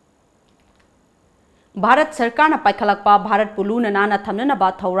Bharat Sarkar na paikhalakpa Bharat Pulu nana thamna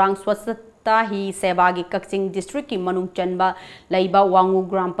ba thorang swachhata hi sebagi Kakching district ki manung chanba laiba Wangu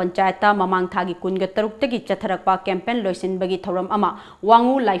Gram Panchayat mamang thagi kunga taruk tagi chatharakpa campaign loisinbagi thoram ama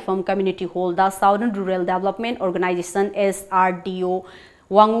Wangu Laifam Community Hall da Southern Rural Development Organization SRDO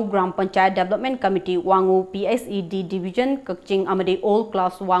Wangu Gram Panchayat Development Committee Wangu PSED Division Kakching amade All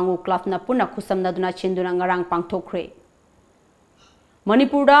Class Wangu Club na puna khusamna duna chinduna ngarang pangthokre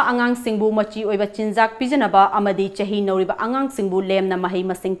Manipurda angang singbu machi oiba chinjak pijanaba amadi chahi nauriba angang singbu lemna mahi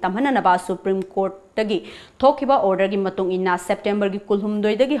masing tamhananaba Supreme Court tagi thokiba order gi matung inna September gi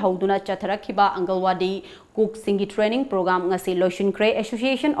kulhumdoi dagi hauduna chatharakhiba Angalwadi cook singi training program ngasi lotion kre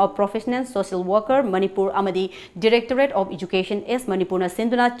Association of Professional Social Worker Manipur amadi Directorate of Education S Manipur na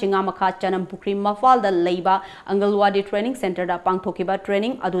sinduna chingamakha chanam pukri mafal da leiba Angalwadi training center da pangthokiba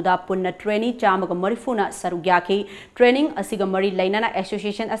training aduda punna trainee chamaga marifuna sarugyaki training asiga mari lainana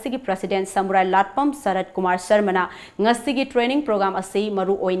association asigi president Samurai Latpam Sarat Kumar Sharmana ngasigi training program asi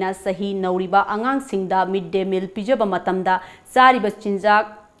maru oina sahi nauriba angang singda midday meal pijaba matamda sariba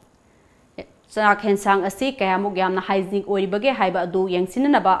chinjak Sanak hensang asi kayamuk yamna hygienic oiribage haiba adu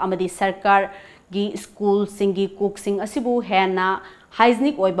yangsinanaba amadi sarkar gi school singi cook sing asibu hena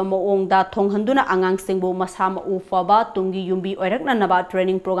hygienic oiba moongda thonghanduna angang singbu masama ufaba tungi yumbi oiraknanaba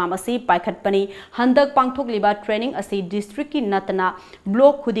training program asi paikhatpani handak pangthokliba training asi district ki natana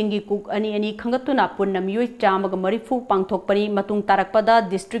block khudingi cook ani khangatuna punna miyoi chamaga marifu pangthokpani matung tarakpada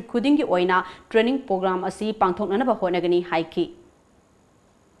district khudingi oina training program asi pangthoknanaba honagani haiki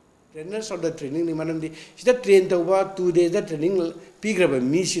Trainers of the training ni manam di sida train tawba 2 days da training pigraba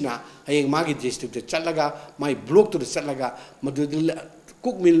mi sina ayeng magi district de chalaga my block to the chalaga madu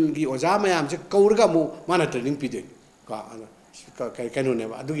cook mill gi oja mayam se kaurga mu mana training pide ka kanu ne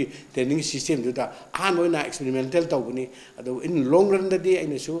adugi training system du da an oina experimental tawbuni adu in long run da di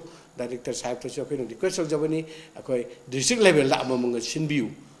aina su director sahib to so kenu request jabani akoi district level la amang sinbiu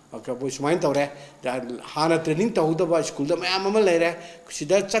okay boy sumain tawre da hana training tawdaba school da mayam ama leire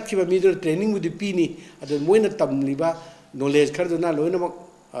sida chakhiba mi training with pini adu moina tamliba knowledge kharduna loina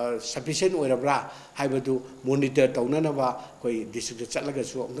sufficient oirabra haibadu monitor tawnana ba koi district chatlaga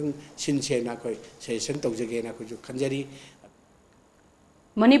su ang sinsena koi session tawjage na ko khanjari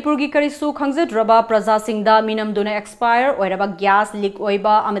Manipur gi karisu khangjadraba praja singda minam duna expire oiraba gas leak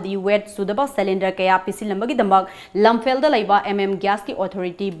oiba amadi wet sudaba cylinder kaya pisilambagi damak lamfelda laiba gas ki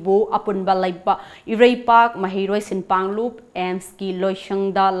authority bu apunba laiba irei park mahiroi sinpang loop AMS ki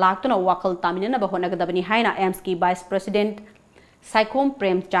loishangda laktuna wakal tamina ba honagadabani haina AMS ki vice president Saikom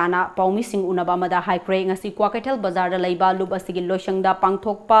Prem Chana Paumi Singh Unaba Mada High Cray ngasi Kwakatel Bazar da laiba loop asigi loishangda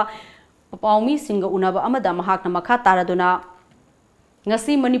pangthokpa Paumi Singh Unaba amada mahak na makha taraduna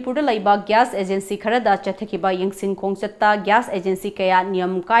ngasi Manipur da laiba gas agency kharada chathakiba yengsin khongchatta gas agency kaya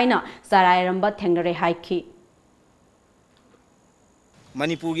niyam kaina sarairamba thengnare haiki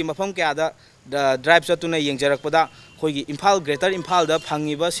Manipur gi mafam kaya da drive chatuna yengjarakpada khoigi Imphal Greater Imphal da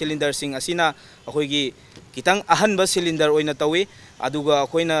phangiba cylinder sing asina khoigi kitang ahanba cylinder oina tawi aduga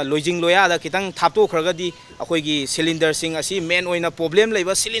khoina loijing loya da kitang thapto khragadi khoigi cylinder sing asi main oina problem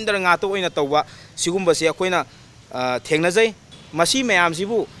leiba cylinder nga to oina tawwa sigumba se khoina thengnajai Masi mayam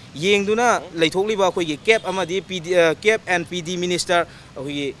sibu yengduna leithokliba khoigi cap amadi cap and PD minister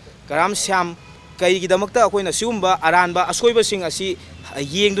khoigi Karam Syam kai gi damakta khoina siumba aranba asoiba sing asi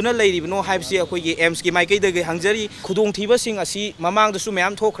yengduna leiribno haibsi khoigi AMS ki maikai dagi hangjari khudong thiba sing asi mamang da su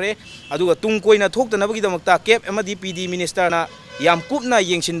mayam thokre aduga tung koina thoktanaba gi damakta cap amadi PD minister na yam kupna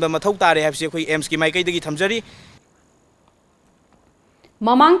yengsinba mathau tare haibsi khoigi AMS ki maikai dagi thamjari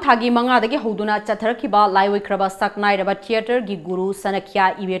Mamang thagi manga dagi hoduna chatharakhiba laiwikraba saknairaba theater gi guru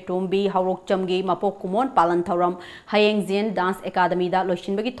Sanakhya Ibetombi Haurokcham gi mapok kumon palan thoram Hayeng Zen Dance Academy da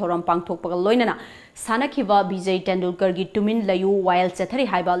loishinbagi thoram pangthokpaga loinana सानखिबा विजय तेंदुलकर की Tumin लयु vial चथरी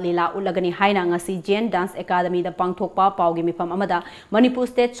हाइबा लीला उलगनी हाइना ngasi Jain dance academy दा पांगथोकपा Pawgi मिफम अमदा Manipur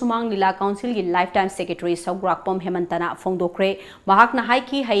state Sumang लीला council की life time secretary सौग्राकपम हेमंतना फोंदोखरे महाकना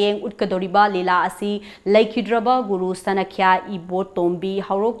हाइकी हयेंग उटकदोरिबा लीला असि लैखिद्रबा गुरु सनख्या इबो तोम्बी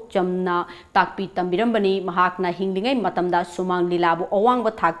हौरोक जमना ताकपी तंबिरंबनी महाकना हिंगलिंगै मतमदा सुमांग लीलाबु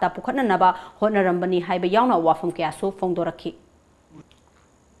अवांगबा थाकता पुखटननबा होटनरंबनी हाइबा यावना वाफम कयासु फोंदोरखी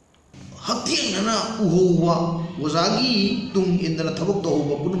हक्तियंगना उहोवा वजागी तुंग इंदना थबक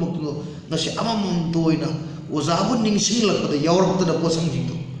तोबा पुनुमक्तुनो ngasi amamam toina wazabu ningsing lakpada yawrakta posang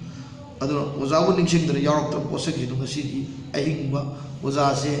jingdo aduna wazabu ningsing da yawrakta posang jingdo ngasi ahingba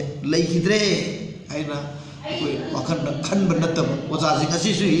wazase leihidre aina koi wakan khan banatam wazase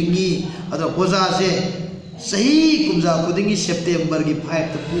ngasi su hingi aduna wazase sahi kumja kudingi September gi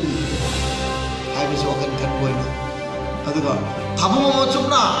 5 ta pu ai bis wakan khan boina aduga थाबो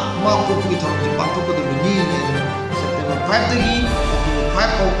चुपना मा कोपगी थरम जे पाथो को दनि September 5 तगी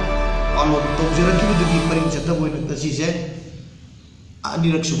 5 को आलो तोजरा की दुगी purring जता बोइन तसी से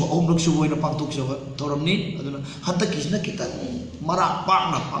अनिरक सुबो ओमरक सुबो इन पाथो सब थरम नि अदुना हंत किसना किता मरा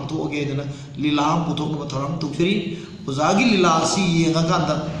पाना पाथो ओगे दना लीला पुथोक न थरम तुखरी ओजागी लीला सी येगा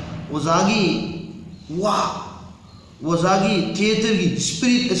कांदा ओजागी वा वजागी थिएटर की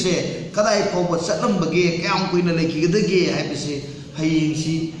स्पिरिट से कदाई फाव चलम बगे क्या कोई लेखिगदगे है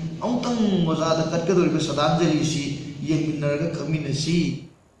हयेंसी अमुतंग वजाद कटकदोरिब सदांजलिसी येंमिनरगा खमिनसी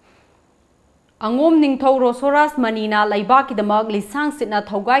अंगोम निंगथौ रोसोरास मनीना लैबाकिदमक लिसांग सिटना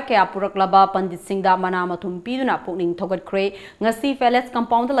थौगाई कया पुरकलबा पंडित सिंगदा मना मथुम पीदुना पुकनिंग थौगतख्रे ngasi पैलेस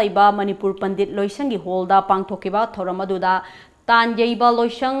कंपाउंड लैबा मणिपुर पंडित लोइसंगी होलदा पांगथोकिबा थौरम अदुदा तान येबा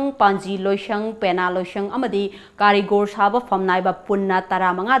लोइसंग पांजी लोइसंग पेना लोइसंग अमदी कारीगोर साबा फमनाइबा पुन्ना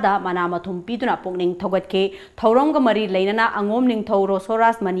तरा मंगादा मना मथुम पीदुना पुकनिंग थौगतके थौरंग मरी लैनना अंगोम निंगथौ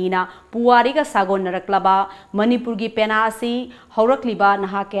रोसोरास मनीना पुवारीगा सागोन नरकलबा मणिपुर की पेना असि हौरकलिबा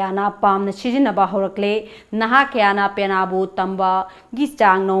नहा कयाना पामना सिजिनबा हौरकले नहा कयाना पेनाबु तंबा गी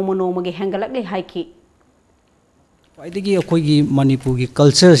चांग नौम नौमगे हेंगलकले हाइकी ख्वाइदगी अखोइगी मणिपुर की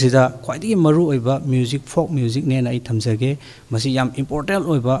कल्चर सिदा ख्वाइदगी मरु ओइबा म्यूजिक फोक म्यूजिक ने आई थमजगे मसी याम इंपोर्टेंट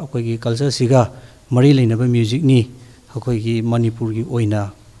ओइबा अखोइगी कल्चर सिगा मरी लेनबा म्यूजिक नि अखोइगी मणिपुर की ओइना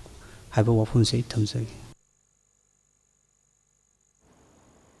हाइबा वाफुन से थमजगे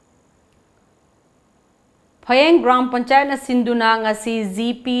फयेंग ग्राम पंचायत न सिंधुना ngasi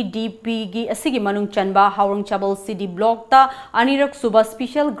GPDP gi asigi manung chanba haurung chabal city block ta anirak suba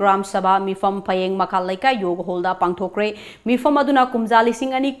special gram sabha mifam phayeng makal laika yog holda pangthokre mifam aduna kumja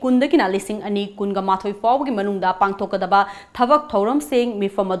lising ani kundakina lising ani kunga mathoi faw gi manungda pangthokadaba thabak thoram sing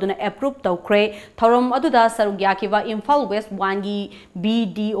mifam aduna approve tawkre thoram aduda sarugya kiwa Imphal West 1 gi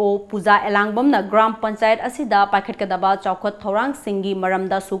BDO puja elangbam na gram panchayat asida paikhat kadaba chawkhat thorang singi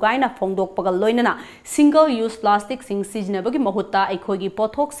maramda sugaina phongdok pagal loinana single use plastic sing signabagi mahutta aikhogi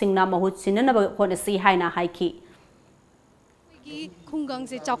pothok singna mahut sinanaba honasi haina haiki खुंगंग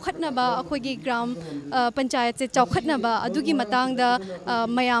से चौखटनबा अखोगी ग्राम पंचायत से चौखटनबा अदुगी मतंगदा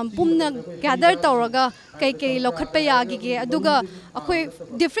मयाम पुमना gather तौरगा कई कई लौखटपा यागिगे अदुगा अखोई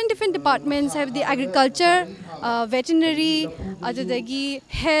different departments have the agriculture veterinary अदुदगी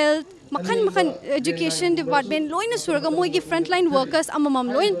health Makhan Makhan education department lion Surga मोइगी frontline workers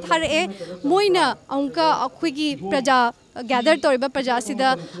अममम lion थारे Moina अंका अखोगी प्रजा gather तौरिबा प्रजा सिदा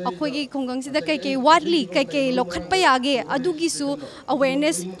अखोगी खुंगंग सिदा कई कई वाटली कई कई लौखटपा यागे अदुगिसु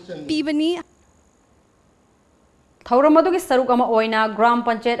अवेयरनेस पीबनी थौरम अदुगी सरुक अमा ओइना ग्राम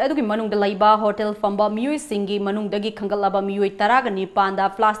पंचायत अदुगी मनुंगदा लैबा होटल फंबा मियोय सिंगी मनुंगदगी खंगलबा मियोय तरागा निपांदा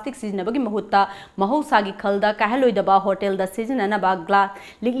प्लास्टिक सिजनबगी महुत्ता महौसागी खलदा काहलोइदबा होटल दा सिजननबा ग्लास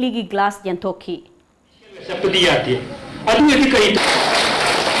लिगलिगी ग्लास यंथोखी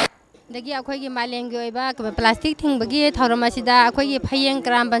दगी अखोगी मालेंगी ओइबा प्लास्टिक थिंगबगी थौरम असिदा अखोगी फयेंग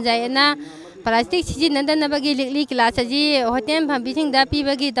ग्राम पंचायतना प्लास्टिक सिजिनदनबगी लिगली क्लास अजी होटेल फंबिसिंगदा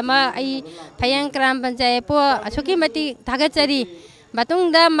पीबगी तमा आई फयेंग ग्राम पंचायत पो असुकी मति थागचरी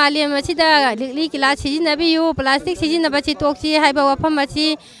बातुंगदा मालेम असिदा लिगली क्लास सिजिनबियु प्लास्टिक सिजिनबची तोक्सी हाइबा वफम असी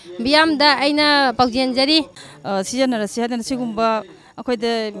बियामदा आइना पौजेंजरी सिजनरसी हदन सिगुंबा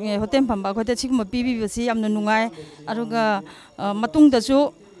अखोइदे होटेल फंबा अखोइदे सिगुंबा पीबीबसी यामना नुंगाय अरुगा मतुंगदसु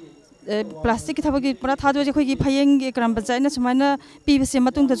प्लास्टिक की थबकी पूरा था जो अखोई फयेंग ग्राम पंचायत सुमायना पीबसे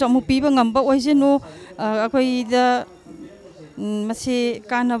मतुंग जो अमुक पीब ngamba ओइजेनु अखोइदा मसे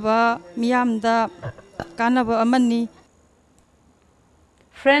कानबा मियामदा कानबा अमनी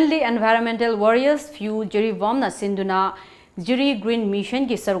Friendly environmental warriors few jerivamna sinduna Jiri Green Mission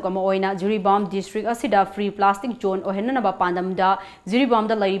ki sarukama oina Jiribam district asida free plastic zone ohenna pandamda Jiribam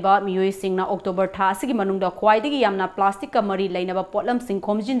da laiba miyoi singna October tha asigi manungda khwaidagi yamna plastic ka mari lainaba potlam sing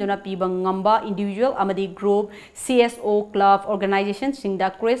khomjinduna piba ngamba individual amadi group CSO club organization singda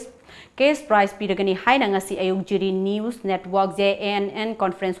case prize piragani haina ngasi ayuk Jiri News Network JNN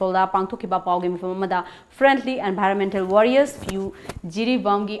conference holda pangthokiba pawgi mifamada friendly environmental warriors few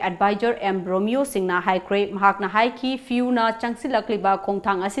Jiribam gi advisor M Romeo singna high crave mahakna high ki few na changsilakliba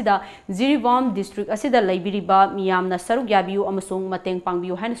khongthang asida Jiribam district asida laibiriba miyamna saruk yabiu amasung mateng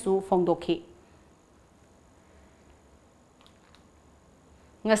pangbiu hainasu phongdokhi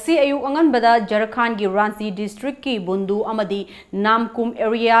ngasi ayuk anganbada Jharkhand gi Ranchi district ki Bundu amadi Namkum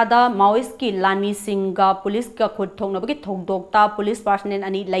area da Maoist ki Lani Singha police ka khud thongnabagi thongdokta police personnel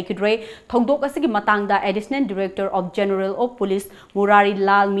ani laikidre thongdok asigi matangda additional director of general of police Murari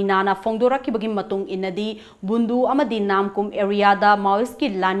Lal Minana phongdoraki bagi matung inadi Bundu amadi Namkum area da Maoist ki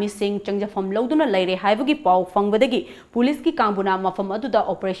Lani Singh changjafam loduna laire haibagi paw fangbadagi police ki kangbuna mafam aduda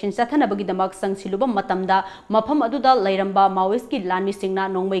operation sathanabagi damak sangsiluba matamda mafam aduda lairamba Maoist ki Lani Singh na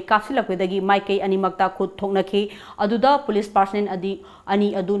nongmai kapsilakvedagi maikei animakta khud thoknaki aduda police personnel ani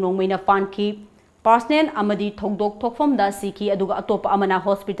adu nongmai na panki personnel amadi thongdok thokfam da siki aduga atopa amana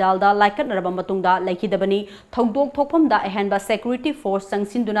hospital da laikat naraba matungda laikidabani thongdok thokfam da ehanba security force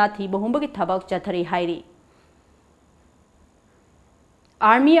sangsinduna thi bahumbagi thabak chathari hairi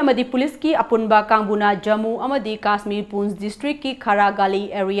Army amadi police ki apunba kangbuna Jammu amadi Kashmir Poonch district ki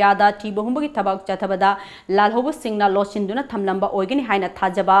Kharagali area da tibahumbagi thabak chathabada lalhobu singna losinduna thamlamba oigani haina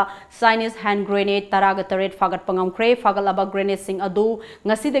thajaba Chinese hand grenade taraga taret fagat pangamkre fagalaba grenade sing adu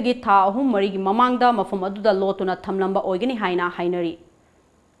ngasidagi tha ahum marigi mamangda mafam aduda lotuna thamlamba oigani haina hainari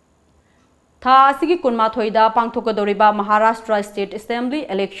Tha asigi kunmathoida pangthokadoriba Maharashtra State Assembly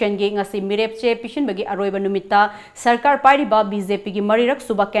election gi ngasi mirepche pishin bagi aroiba numitta sarkar pariba BJP gi marirak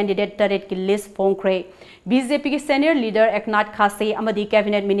suba candidate taret ki list phongkre BJP gi senior leader Eknath Khase amadi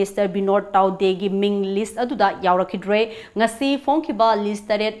cabinet minister Binod Taude gi ming list aduda yawrakhidre ngasi phongkiba list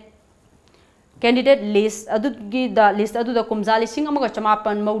taret candidate list adugi da list aduda kumjali sing amaga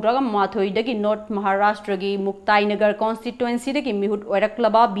chamapan maudraga mathoi dagi North Maharashtra gi Muktai Nagar constituency dagi mihut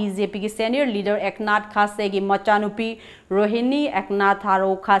oiraklaba BJP gi senior leader Eknath Khase gi machanupi Rohini Eknath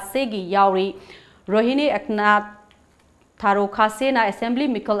Tharo Khase gi yauri Rohini Eknath Tharo Khase na assembly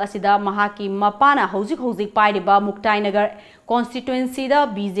mikal asida mahaki mapana hojik pairiba Muktai Nagar constituency da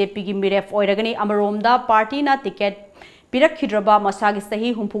BJP gi miref oiragani amaromda party na ticket Pirak Hidraba Masagi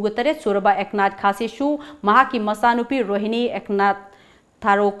Sahi Humpugutare Suraba Eknath Khase Shu Mahaki Masanupi Rohini Eknath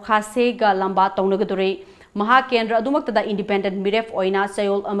Tharo Khase ga lamba taunagadore Maha Kendra adumaktada independent miref oina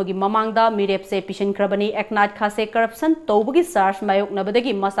sayol amagi mamangda miref se pishin krabani Eknath Khase corruption tobagi sarch mayok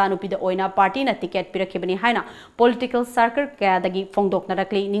nabadagi Masanupi da oina party na ticket pirakhibani haina political circle kadagi phongdok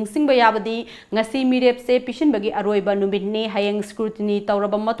narakli ningsing bayabadi ngasi miref se pishin bagi aroiba numit ne hayeng scrutiny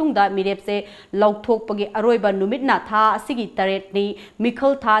tawraba matungda miref se lauthok pagi aroiba numit na tha asigi taret ni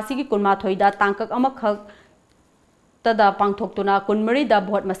mikhal tha asigi kunma thoida tangkak amakhak tada pangthoktuna kunmari da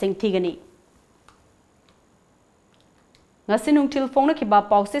vote masing thigani ngasi nungtil phongna khiba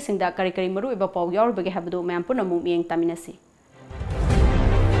pause singda kari kari maru eba paw yaur bage habdu mayam puna mu mieng taminasi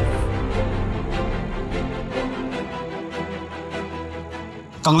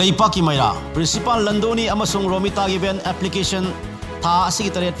Kanglei Paki Maira Principal Landoni amasung Romita given application tha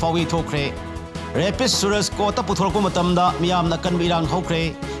asigi taret fawi thokre Rapist Suraj Kota puthorko matamda miyamna kanbirang hokre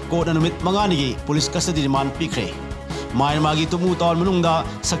ko nanumit mangani gi police custody demand pikre Myanmar gi tumu tawn manungda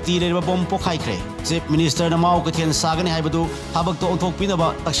sakti leba bom pokhaikre Chief Minister Namau Kathen Sagani haibadu habak to onthok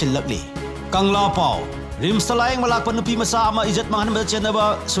pinaba takshillakli Kangla Pau Rims talayang malakpan nupi masa ama ijat manghanba chenaba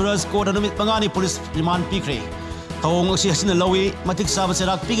Suraj ko nanumit mangani police demand pikre Tawong si hasina lawi matik sa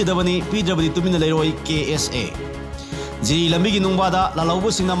serak pigidabani pidrabadi tumina leiroi KSA Ji lambigi nungbada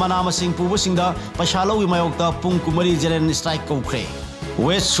lalawbu singna manama sing pubu singda pasalawi mayokta pung kumari jeren strike kokre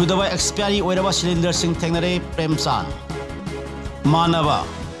West Sudava expiry oiraba cylinder sing thengnare Premsan Manava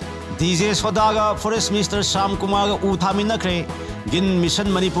DJ Sodaga Forest Minister Sam Kumar ga uthaminakre Gin Mission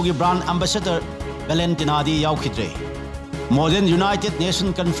Manipuri brand ambassador Valentina di yaukhitre Modern United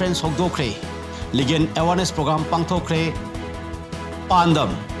Nation Conference hogdokre Ligan awareness program pangthokre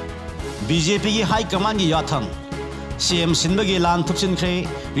Pandam BJP gi high command gi yathang CM sinbagi lan thupsinkre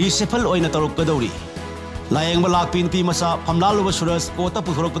reshuffle oina tarukadori Layang balak pin pi masa pamlalu Suraj kota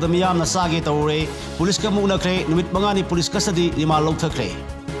puthorok padamiyam na sage tawre police ka muna kre numit mangani police custody lima lokthakre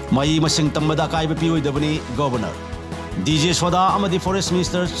mai masing tambada kai ba pioi dabani governor DJ Soda amadi forest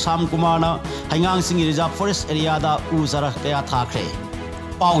minister Sam Kumar na hangang sing reserve forest area da uzara kaya thakre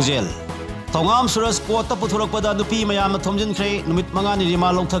Paujel Tongam Suras Kota Puthurokpada Nupi Mayam Thomjinkhre Numit Mangani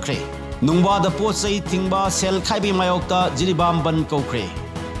Rima Lokthakre Nungba the Potsai Tingba Sel Khaibi Mayokta Jiribam Ban Kokre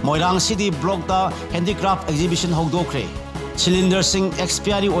Moirang City Block da Handicraft Exhibition Hogdokre Cylinder Sing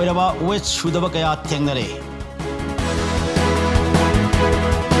Expiry Oiraba West Shudaba Kaya Tengnare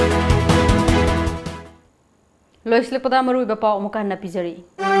Lois Lepada Maru Bapa Omukan Napizari.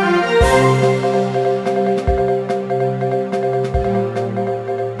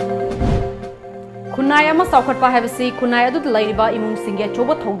 Kunai ama saukhatpa habasi kunai adu laiba imung singya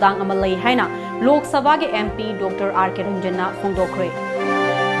choba thodang ama lai haina Lok Sabha ge MP Dr. R. K. Ranjana phongdokre.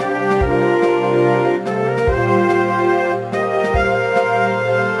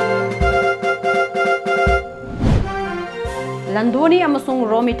 Landoni amasung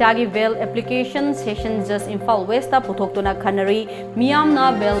Romitagi Veil application session just Imphal West ta puthoktuna khanari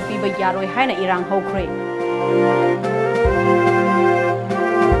miyamna veil piba yaroi haina irang hokre.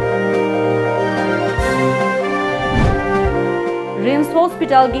 Rims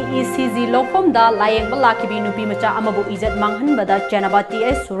Hospital gi ECG lokfom da layeng balakibi nupi macha amabu ijat manghan bada Chanabati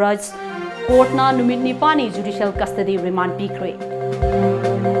S. Suraj court na numit nipani judicial custody remand pikre.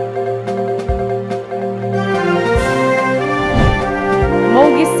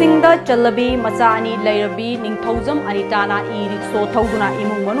 Mogi Singda Chalabi Masani Lairabi Ningthozam Anitana E. Rikso Thauduna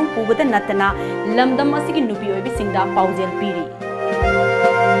Imung Manung Pubada Natana Lamdam Asiki Nupi Obi Singda Pauzel Piri.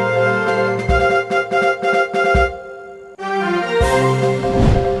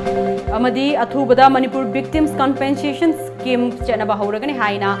 Amadi Athubada Manipur Victims Compensation Scheme Chanaba Hauragani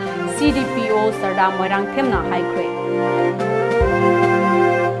Haina CDPO Sardam Moirang Themna High Grade.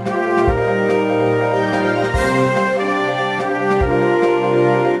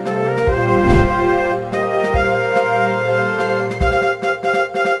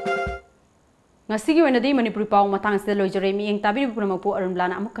 Ngasigi wenadi Manipuri Pau matang sida loijare mi eng tabi puramapu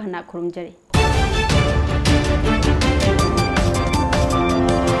Arunbala amuk kahna khurumjari.